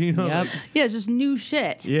god, Yep. Yeah, it's just new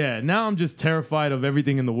shit. Yeah, now I'm just terrified of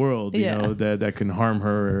everything in the world, Yeah. that can harm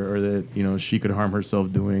her or that, she could harm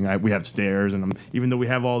herself doing. We have stairs and even though we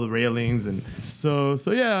have all the railings and so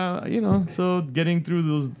yeah, so getting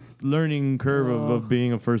through learning curve of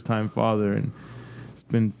being a first time father, and it's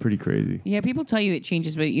been pretty crazy. Yeah, people tell you it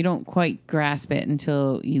changes, but you don't quite grasp it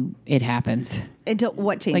until it happens. Until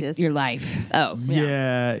what changes? Like your life. Oh,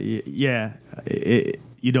 Yeah.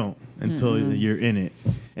 You don't until you're in it,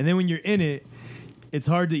 and then when you're in it, it's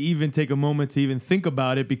hard to even take a moment to even think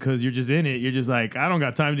about it because you're just in it. You're just like, I don't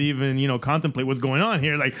got time to even, contemplate what's going on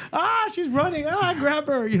here. Like, she's running. Grab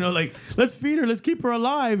her. Like, let's feed her. Let's keep her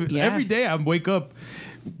alive. Yeah. Every day I wake up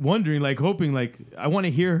wondering, like, hoping, like, I want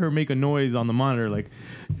to hear her make a noise on the monitor. Like,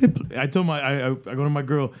 I told I go to my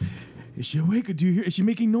girl, is she awake? Or is she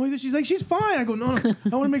making noises? She's like, she's fine. I go, no, I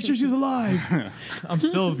want to make sure she's alive. I'm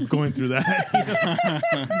still going through that.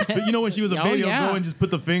 But when she was a baby, I'll go and just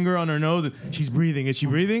put the finger on her nose and she's breathing. Is she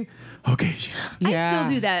breathing? Okay, she's. I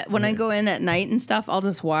still do that when I go in at night and stuff. I'll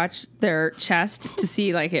just watch their chest to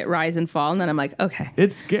see like it rise and fall, and then I'm like, okay.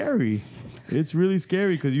 It's scary. It's really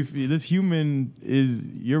scary because this human is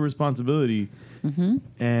your responsibility, and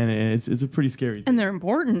it's a pretty scary thing. And they're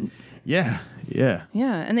important. Yeah. Yeah,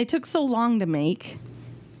 and they took so long to make.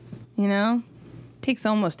 It takes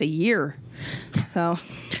almost a year. So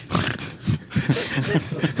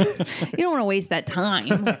you don't want to waste that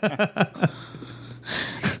time.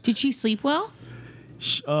 Did she sleep well?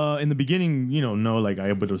 In the beginning, no, like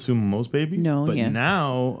I would assume most babies. No, but yeah.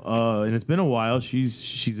 now, and it's been a while.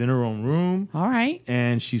 She's in her own room. All right.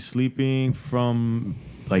 And she's sleeping from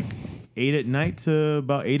like 8 at night to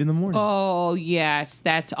about 8 in the morning. Oh yes,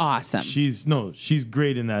 that's awesome. She's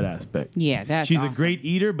great in that aspect. Yeah, she's awesome. a great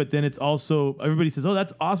eater, but then it's also everybody says, "Oh,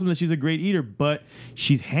 that's awesome that she's a great eater," but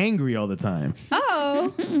she's hangry all the time.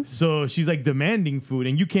 Oh, so she's like demanding food,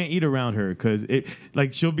 and you can't eat around her because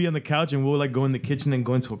she'll be on the couch and we'll like go in the kitchen and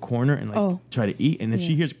go into a corner and like try to eat, and if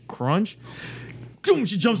she hears crunch, boom,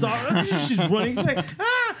 she jumps off. She's running. She's like,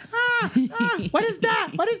 what is that?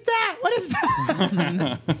 What is that? What is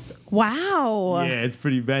that? wow. Yeah, it's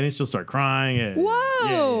pretty bad. And she'll start crying. And,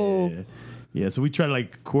 Whoa. Yeah, so we try to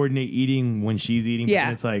like coordinate eating when she's eating. Yeah.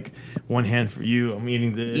 And it's like one hand for you. I'm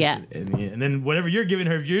eating this. Yeah. And then whatever you're giving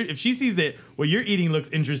her, if she sees that what you're eating looks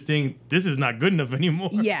interesting, this is not good enough anymore.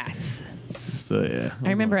 Yes. So yeah. I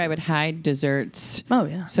remember I would hide desserts. Oh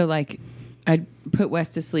yeah. So like, I'd put Wes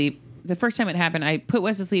to sleep. The first time it happened, I put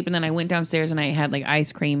Wes to sleep, and then I went downstairs and I had like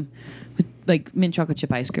ice cream, with like mint chocolate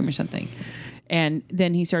chip ice cream or something. And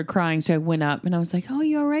then he started crying, so I went up and I was like, "Oh,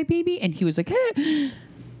 you all right, baby?" And he was like, "Is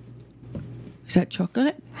that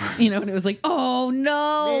chocolate?" And it was like, "Oh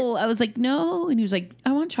no!" I was like, "No," and he was like,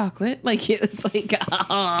 "I want chocolate." Like it was like,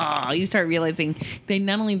 oh, you start realizing they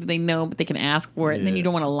not only do they know, but they can ask for it, and then you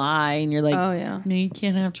don't want to lie, and you're like, "Oh yeah, no, you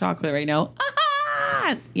can't have chocolate right now."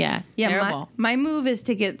 Yeah, terrible. My move is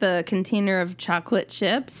to get the container of chocolate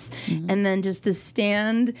chips and then just to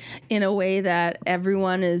stand in a way that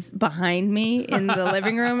everyone is behind me in the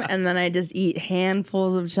living room, and then I just eat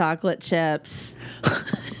handfuls of chocolate chips.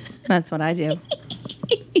 That's what I do.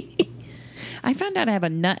 I found out I have a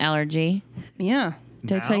nut allergy. Yeah.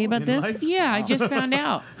 Did I tell you about this? Life? Yeah, I just found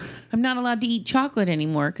out. I'm not allowed to eat chocolate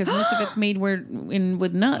anymore because most of it's made with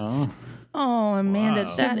nuts. Oh, Amanda,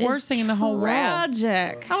 Wow. that The worst is thing in the whole world.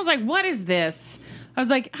 tragic. I was like, what is this? I was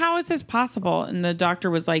like, how is this possible? And the doctor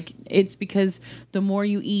was like, it's because the more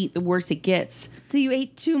you eat, the worse it gets. So you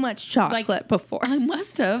ate too much chocolate before. I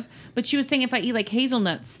must have. But she was saying if I eat like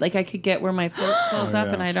hazelnuts, like I could get where my throat swells up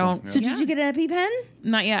and I don't. So did you get an EpiPen?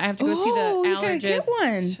 Not yet. I have to go see the Oh, you gotta allergist. get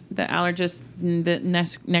one. The allergist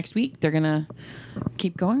next week. They're going to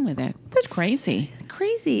keep going with it. That's crazy.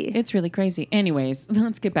 Crazy. It's really crazy. Anyways,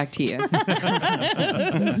 let's get back to you.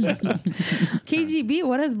 KGB,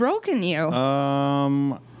 what has broken you?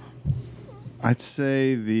 I'd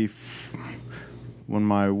say when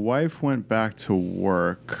my wife went back to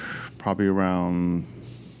work, probably around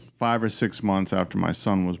 5 or 6 months after my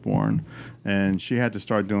son was born, and she had to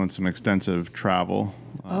start doing some extensive travel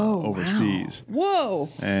overseas. Whoa.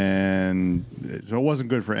 And so it wasn't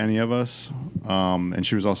good for any of us. And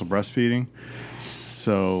she was also breastfeeding.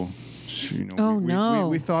 So,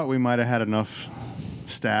 we thought we might have had enough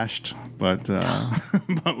stashed, but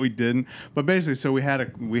but we didn't. But basically, so we had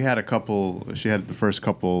a couple. She had the first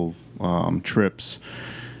couple trips,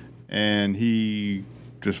 and he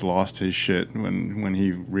just lost his shit when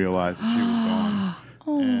he realized that she was gone.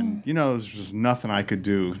 And there's just nothing I could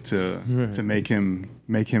do to make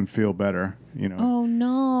him feel better. Oh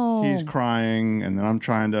no. He's crying, and then I'm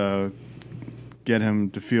trying to get him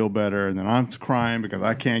to feel better, and then I'm crying because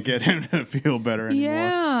I can't get him to feel better anymore.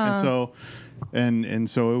 Yeah. And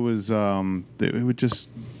so it was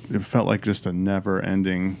it felt like just a never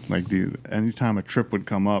ending, like anytime a trip would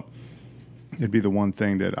come up, it'd be the one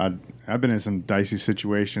thing that I've been in some dicey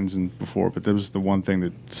situations and before, but that was the one thing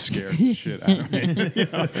that scared the shit out of me. You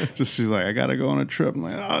know? Just she's like, I gotta go on a trip. I'm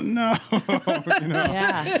like, oh no. You know?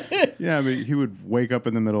 Yeah. I mean, he would wake up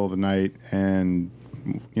in the middle of the night and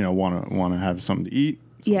want to have something to eat,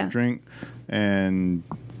 something to drink, and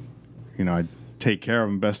I'd take care of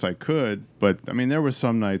him best I could. But I mean, there were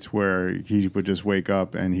some nights where he would just wake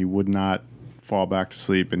up and he would not fall back to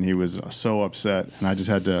sleep, and he was so upset, and I just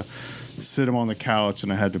had to sit him on the couch,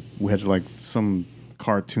 and we had like some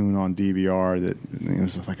cartoon on DVR that it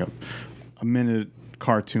was like a minute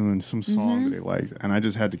cartoon, some song that he liked, and I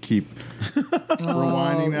just had to keep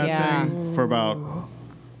rewinding that thing for about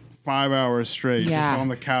 5 hours straight, just on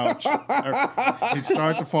the couch. He'd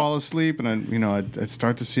start to fall asleep, and I'd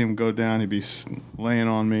start to see him go down. He'd be laying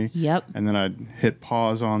on me. Yep. And then I'd hit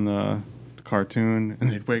pause on the cartoon,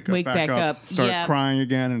 and they'd wake back up, start crying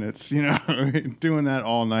again, and it's doing that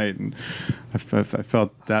all night. And I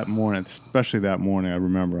felt that morning, especially that morning, I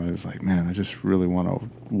remember I was like, man, I just really want to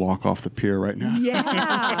walk off the pier right now.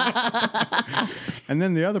 Yeah. And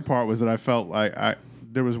then the other part was that I felt like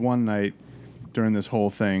there was one night during this whole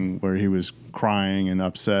thing where he was crying and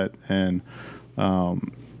upset, and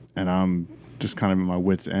I'm just kind of at my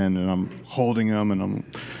wit's end, and I'm holding him, and I'm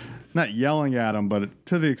not yelling at him, but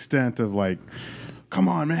to the extent of like, come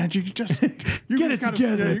on, man, you get it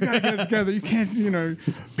together. You gotta get it together. You can't,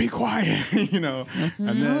 be quiet, And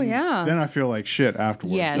then, then I feel like shit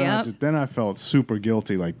afterwards. Yeah. Then I felt super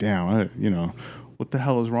guilty, like, damn, what the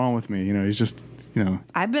hell is wrong with me? He's just,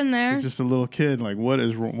 I've been there. He's just a little kid. Like,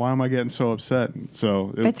 why am I getting so upset?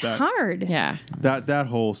 So it's hard. Yeah. That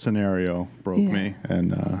whole scenario broke me,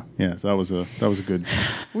 and so that was a good.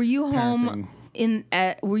 Were you home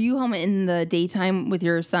parenting. Were you home in the daytime with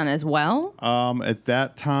your son as well? At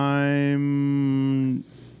that time,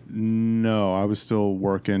 no, I was still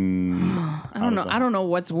working. I don't know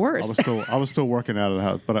what's worse. I was still working out of the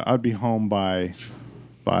house, but I'd be home by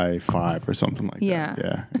 5 or something like that.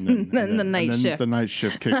 Yeah. And then the night shift. The night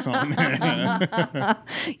shift kicks on.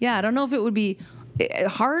 Yeah, I don't know if it would be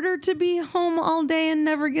harder to be home all day and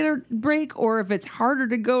never get a break, or if it's harder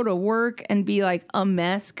to go to work and be like a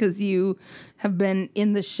mess because you have been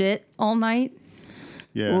in the shit all night.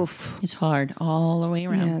 Yeah. Oof. It's hard all the way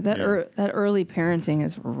around. Yeah, that early parenting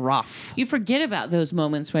is rough. You forget about those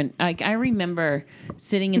moments when, like, I remember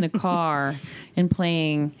sitting in the car and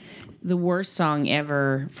playing the worst song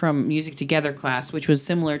ever from Music Together class, which was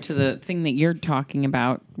similar to the thing that you're talking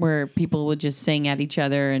about, where people would just sing at each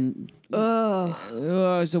other and it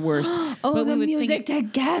was the worst. But the Music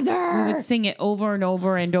Together. We would sing it over and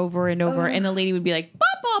over and over and over, and the lady would be like, ba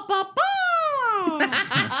ba ba ba.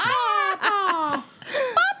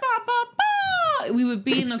 We would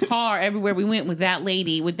be in the car everywhere we went with that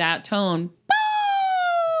lady with that tone.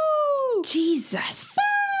 Boo! Jesus.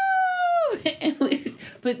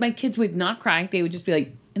 But my kids would not cry. They would just be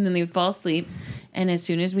like, and then they would fall asleep. And as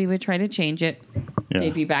soon as we would try to change it,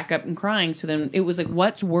 they'd be back up and crying. So then it was like,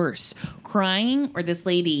 what's worse, crying or this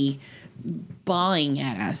lady bawling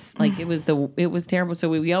at us? Like it was terrible. So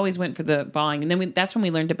we always went for the bawling. And then that's when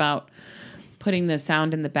we learned about putting the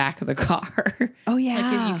sound in the back of the car. Oh, yeah.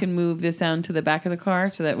 Like if you can move the sound to the back of the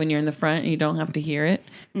car so that when you're in the front and you don't have to hear it,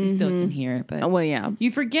 you still can hear it. But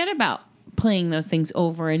you forget about playing those things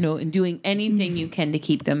over and doing anything you can to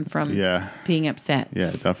keep them from being upset.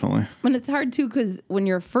 Yeah, definitely. And it's hard too because when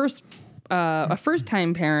you're a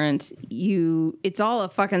first-time parent, it's all a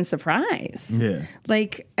fucking surprise. Yeah.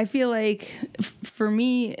 Like I feel like for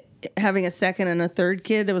me, having a second and a third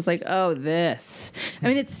kid, it was like, oh, this. I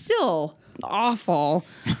mean, it's still awful,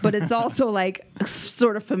 but it's also like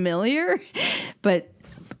sort of familiar. But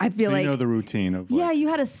I feel like you know the routine of you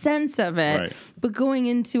had a sense of it, right. But going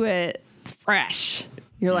into it fresh,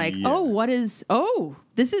 you're like,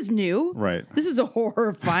 this is new. Right. This is a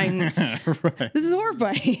horrifying. Right. This is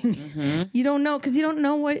horrifying. Mm-hmm. You don't know because you don't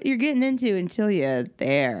know what you're getting into until you're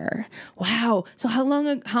there. Wow. So how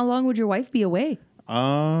long would your wife be away?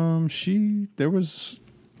 There was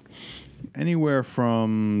anywhere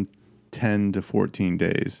from 10 to 14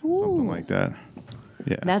 days, something like that.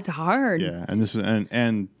 Yeah. That's hard. Yeah, and this is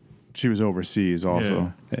and she was overseas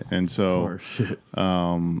also, and so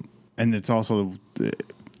and it's also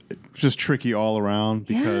just tricky all around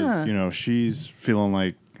because she's feeling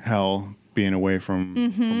like hell being away from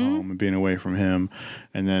home and being away from him,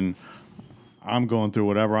 and then I'm going through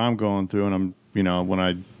whatever I'm going through, and I'm when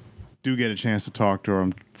I do get a chance to talk to her,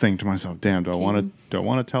 I'm thinking to myself, damn, do I want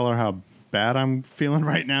to tell her how bad I'm feeling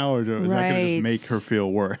right now, or is that going to just make her feel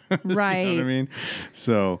worse? Right. You know what I mean?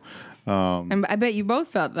 So, and I bet you both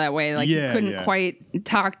felt that way. Like you couldn't quite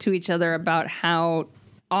talk to each other about how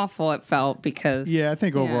awful it felt because I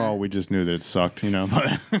think overall we just knew that it sucked,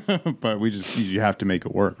 but you have to make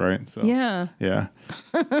it work, right? So yeah.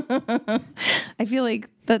 I feel like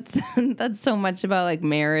that's so much about like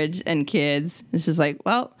marriage and kids. It's just like,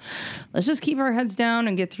 well, let's just keep our heads down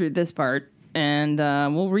and get through this part, and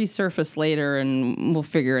we'll resurface later and we'll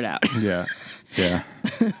figure it out. Yeah.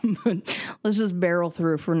 But let's just barrel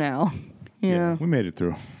through for now. Yeah. We made it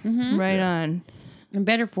through. Right on. And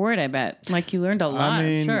better for it, I bet. Like you learned a lot. I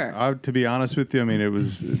mean, sure. To be honest with you, I mean,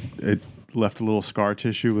 it left a little scar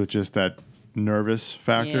tissue with just that nervous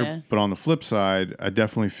factor. Yeah. But on the flip side, I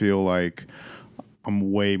definitely feel like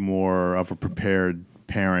I'm way more of a prepared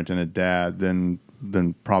parent and a dad than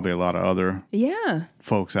probably a lot of other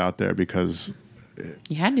folks out there because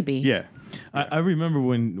you had to be. Yeah. I remember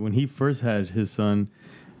when he first had his son,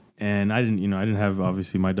 and I didn't have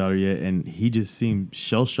obviously my daughter yet, and he just seemed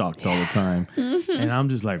shell shocked all the time, and I'm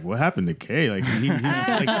just like, what happened to Kay? Like he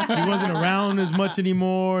wasn't around as much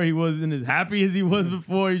anymore. He wasn't as happy as he was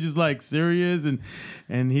before. He was just like serious, and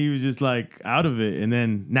he was just like out of it. And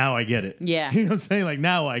then now I get it. Yeah, you know what I'm saying? Like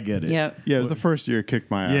now I get it. Yep. Yeah, it was the first year it kicked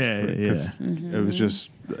my ass. Yeah. It was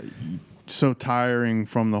just so tiring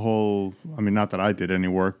from the whole. I mean, not that I did any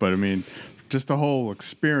work, but I mean, just the whole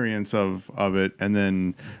experience of it. And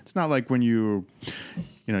then it's not like when you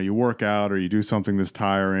work out or you do something that's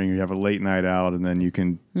tiring, you have a late night out, and then you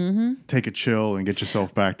can take a chill and get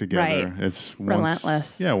yourself back together. Right. It's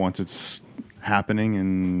relentless. Once it's happening,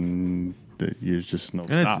 and you just no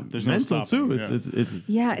And stop. it's There's mental no stopping. too. It's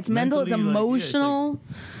mental, it's mentally, emotional.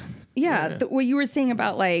 What you were saying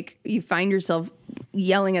about like you find yourself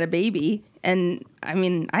yelling at a baby, and I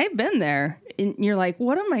mean, I've been there. And you're like,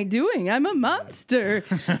 what am I doing? I'm a monster.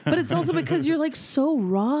 But it's also because you're like so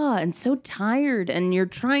raw and so tired, and you're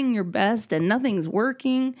trying your best and nothing's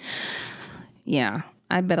working. Yeah,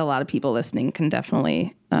 I bet a lot of people listening can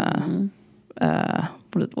definitely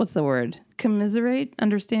what's the word? Commiserate,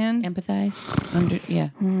 understand, Empathize.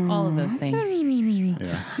 All of those things.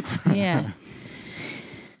 Yeah.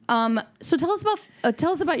 So tell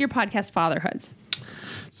us about your podcast, Fatherhoods.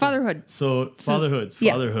 Fatherhood. So fatherhoods.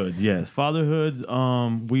 Yes, fatherhoods.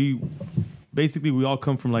 We all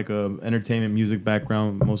come from like a entertainment music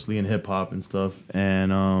background, mostly in hip hop and stuff,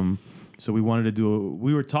 and so we wanted to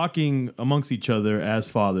we were talking amongst each other as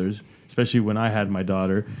fathers, especially when I had my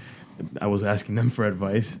daughter. I was asking them for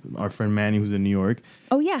advice. Our friend Manny, who's in New York.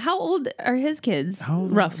 Oh yeah, how old are his kids?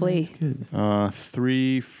 Roughly?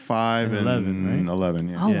 3, 5, and 11, right? 11.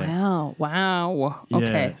 Yeah. Oh Yeah. wow.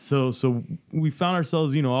 Okay. Yeah. So we found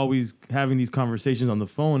ourselves, always having these conversations on the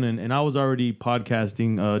phone, and I was already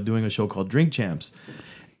podcasting, doing a show called Drink Champs,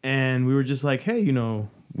 and we were just like, hey,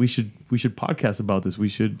 we should podcast about this. We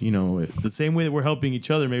should, the same way that we're helping each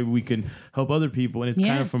other, maybe we can help other people, and it's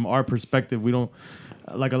kind of from our perspective. We don't.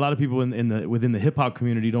 Like a lot of people within the hip hop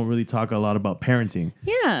community don't really talk a lot about parenting.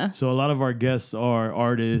 Yeah. So a lot of our guests are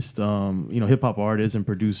artists, hip hop artists and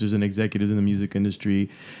producers and executives in the music industry,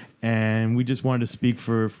 and we just wanted to speak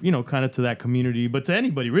for kind of to that community, but to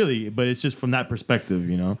anybody really. But it's just from that perspective,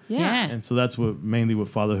 Yeah. And so that's mainly what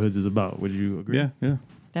Fatherhoods is about. Would you agree? Yeah.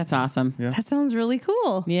 That's awesome. Yeah. That sounds really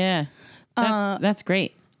cool. Yeah. That's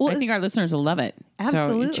great. well, I think our listeners will love it.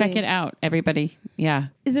 Absolutely. So check it out, everybody. Yeah.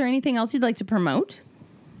 Is there anything else you'd like to promote?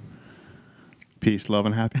 Peace, love,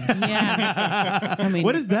 and happiness. Yeah. I mean,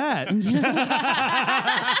 What is that?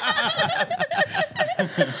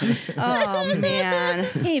 Oh, man.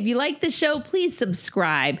 Hey, if you like the show, please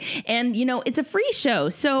subscribe. And, it's a free show.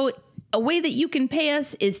 So a way that you can pay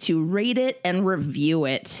us is to rate it and review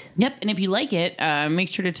it. Yep. And if you like it, make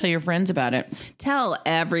sure to tell your friends about it. Tell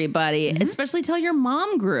everybody, especially tell your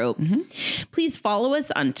mom group. Please follow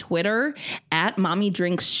us on Twitter at Mommy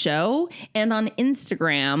Drinks Show and on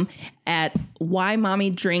Instagram at Why Mommy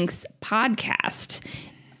Drinks Podcast.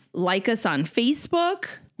 Like us on Facebook.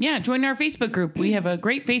 Yeah, join our Facebook group. We have a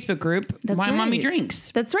great Facebook group, Why Mommy Drinks.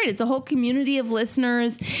 That's right. It's a whole community of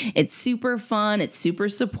listeners. It's super fun. It's super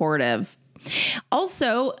supportive.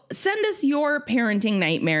 Also, send us your parenting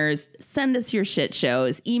nightmares. Send us your shit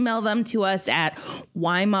shows. Email them to us at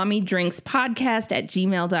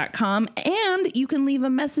whymommydrinkspodcast@gmail.com. And you can leave a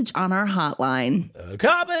message on our hotline.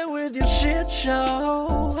 Call me with your shit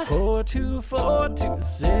show.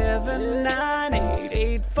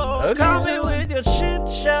 424-279-8884. Call me with your shit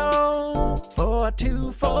show.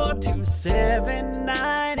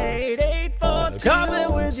 424-279-8884. Call me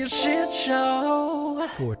with your shit show.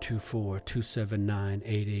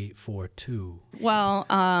 424-279-8842. Well,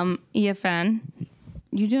 EFN,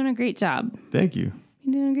 you're doing a great job. Thank you.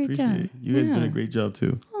 You're doing a great Appreciate job. it. You guys did a great job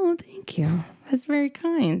too. Oh, thank you. That's very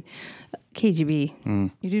kind.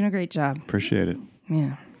 KGB, you're doing a great job. Appreciate it.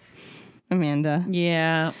 Yeah. Amanda.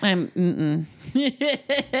 Yeah.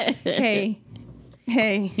 Hey.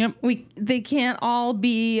 Yep. They can't all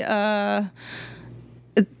be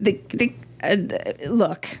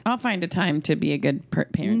look. I'll find a time to be a good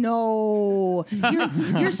parent. No,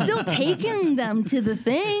 you're still taking them to the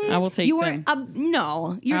thing. I will take them.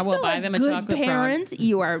 No, you're I will still buy a them a good chocolate parent. frog.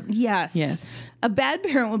 You are. Yes. A bad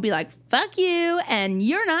parent would be like, "Fuck you," and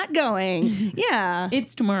you're not going. Yeah.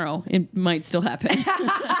 It's tomorrow. It might still happen.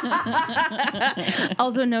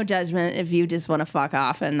 Also, no judgment if you just want to fuck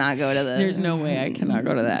off and not go to the. There's no way I cannot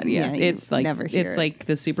go to that. Yeah, Yeah, it's like never hear it's it. like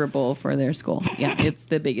the Super Bowl for their school. Yeah, it's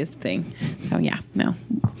the biggest thing. So yeah, no.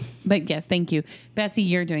 But yes, thank you, Betsy.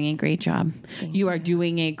 You're doing a great job. You are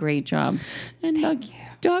doing a great job. And the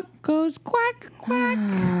duck goes quack quack,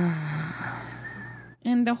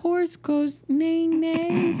 and the horse goes neigh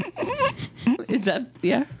neigh. Is that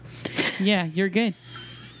yeah? Yeah, you're good.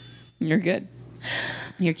 You're good.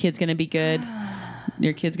 Your kid's gonna be good.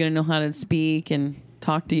 Your kid's gonna know how to speak and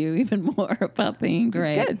talk to you even more about things.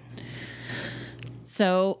 Right. It's good.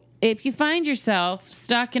 So if you find yourself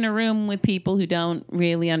stuck in a room with people who don't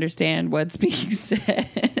really understand what's being said,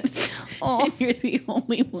 and you're the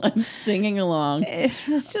only one singing along,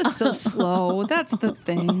 It's just so slow. That's the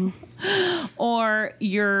thing. or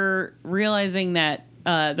you're realizing that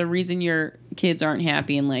the reason your kids aren't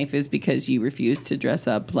happy in life is because you refuse to dress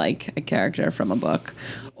up like a character from a book,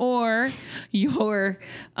 or you're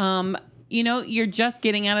you're just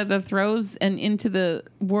getting out of the throes and into the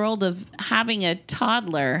world of having a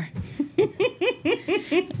toddler,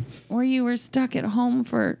 or you were stuck at home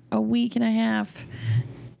for a week and a half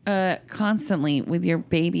constantly with your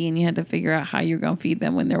baby, and you had to figure out how you're going to feed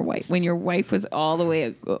them when your wife was all the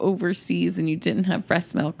way overseas and you didn't have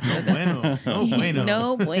breast milk. No bueno. No bueno.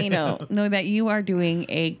 No bueno. Know that you are doing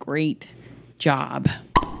a great job.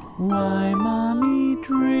 Why mommy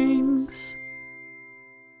drinks.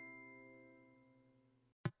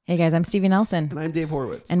 Hey guys, I'm Stevie Nelson. And I'm Dave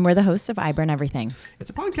Horowitz. And we're the hosts of I Burn Everything. It's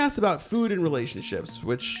a podcast about food and relationships,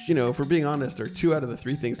 which, if we're being honest, are 2 out of the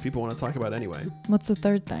 3 things people want to talk about anyway. What's the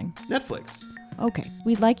third thing? Netflix. Okay.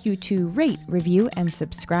 We'd like you to rate, review, and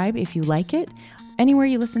subscribe if you like it. Anywhere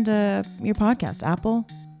you listen to your podcast. Apple?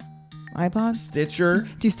 iPod? Stitcher.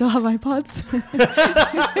 Do you still have iPods?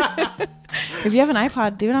 If you have an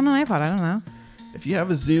iPod, do it on an iPod. I don't know. If you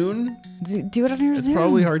have a Zune, Do it on your it's Zoom.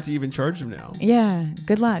 probably hard to even charge them now. Yeah,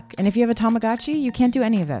 good luck. And if you have a Tamagotchi, you can't do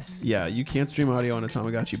any of this. Yeah, you can't stream audio on a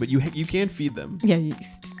Tamagotchi, but you can feed them. Yeah, you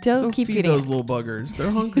still So keep feed feeding those it. little buggers.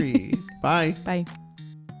 They're hungry. Bye. Bye.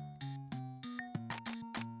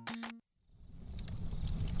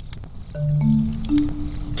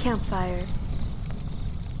 Campfire.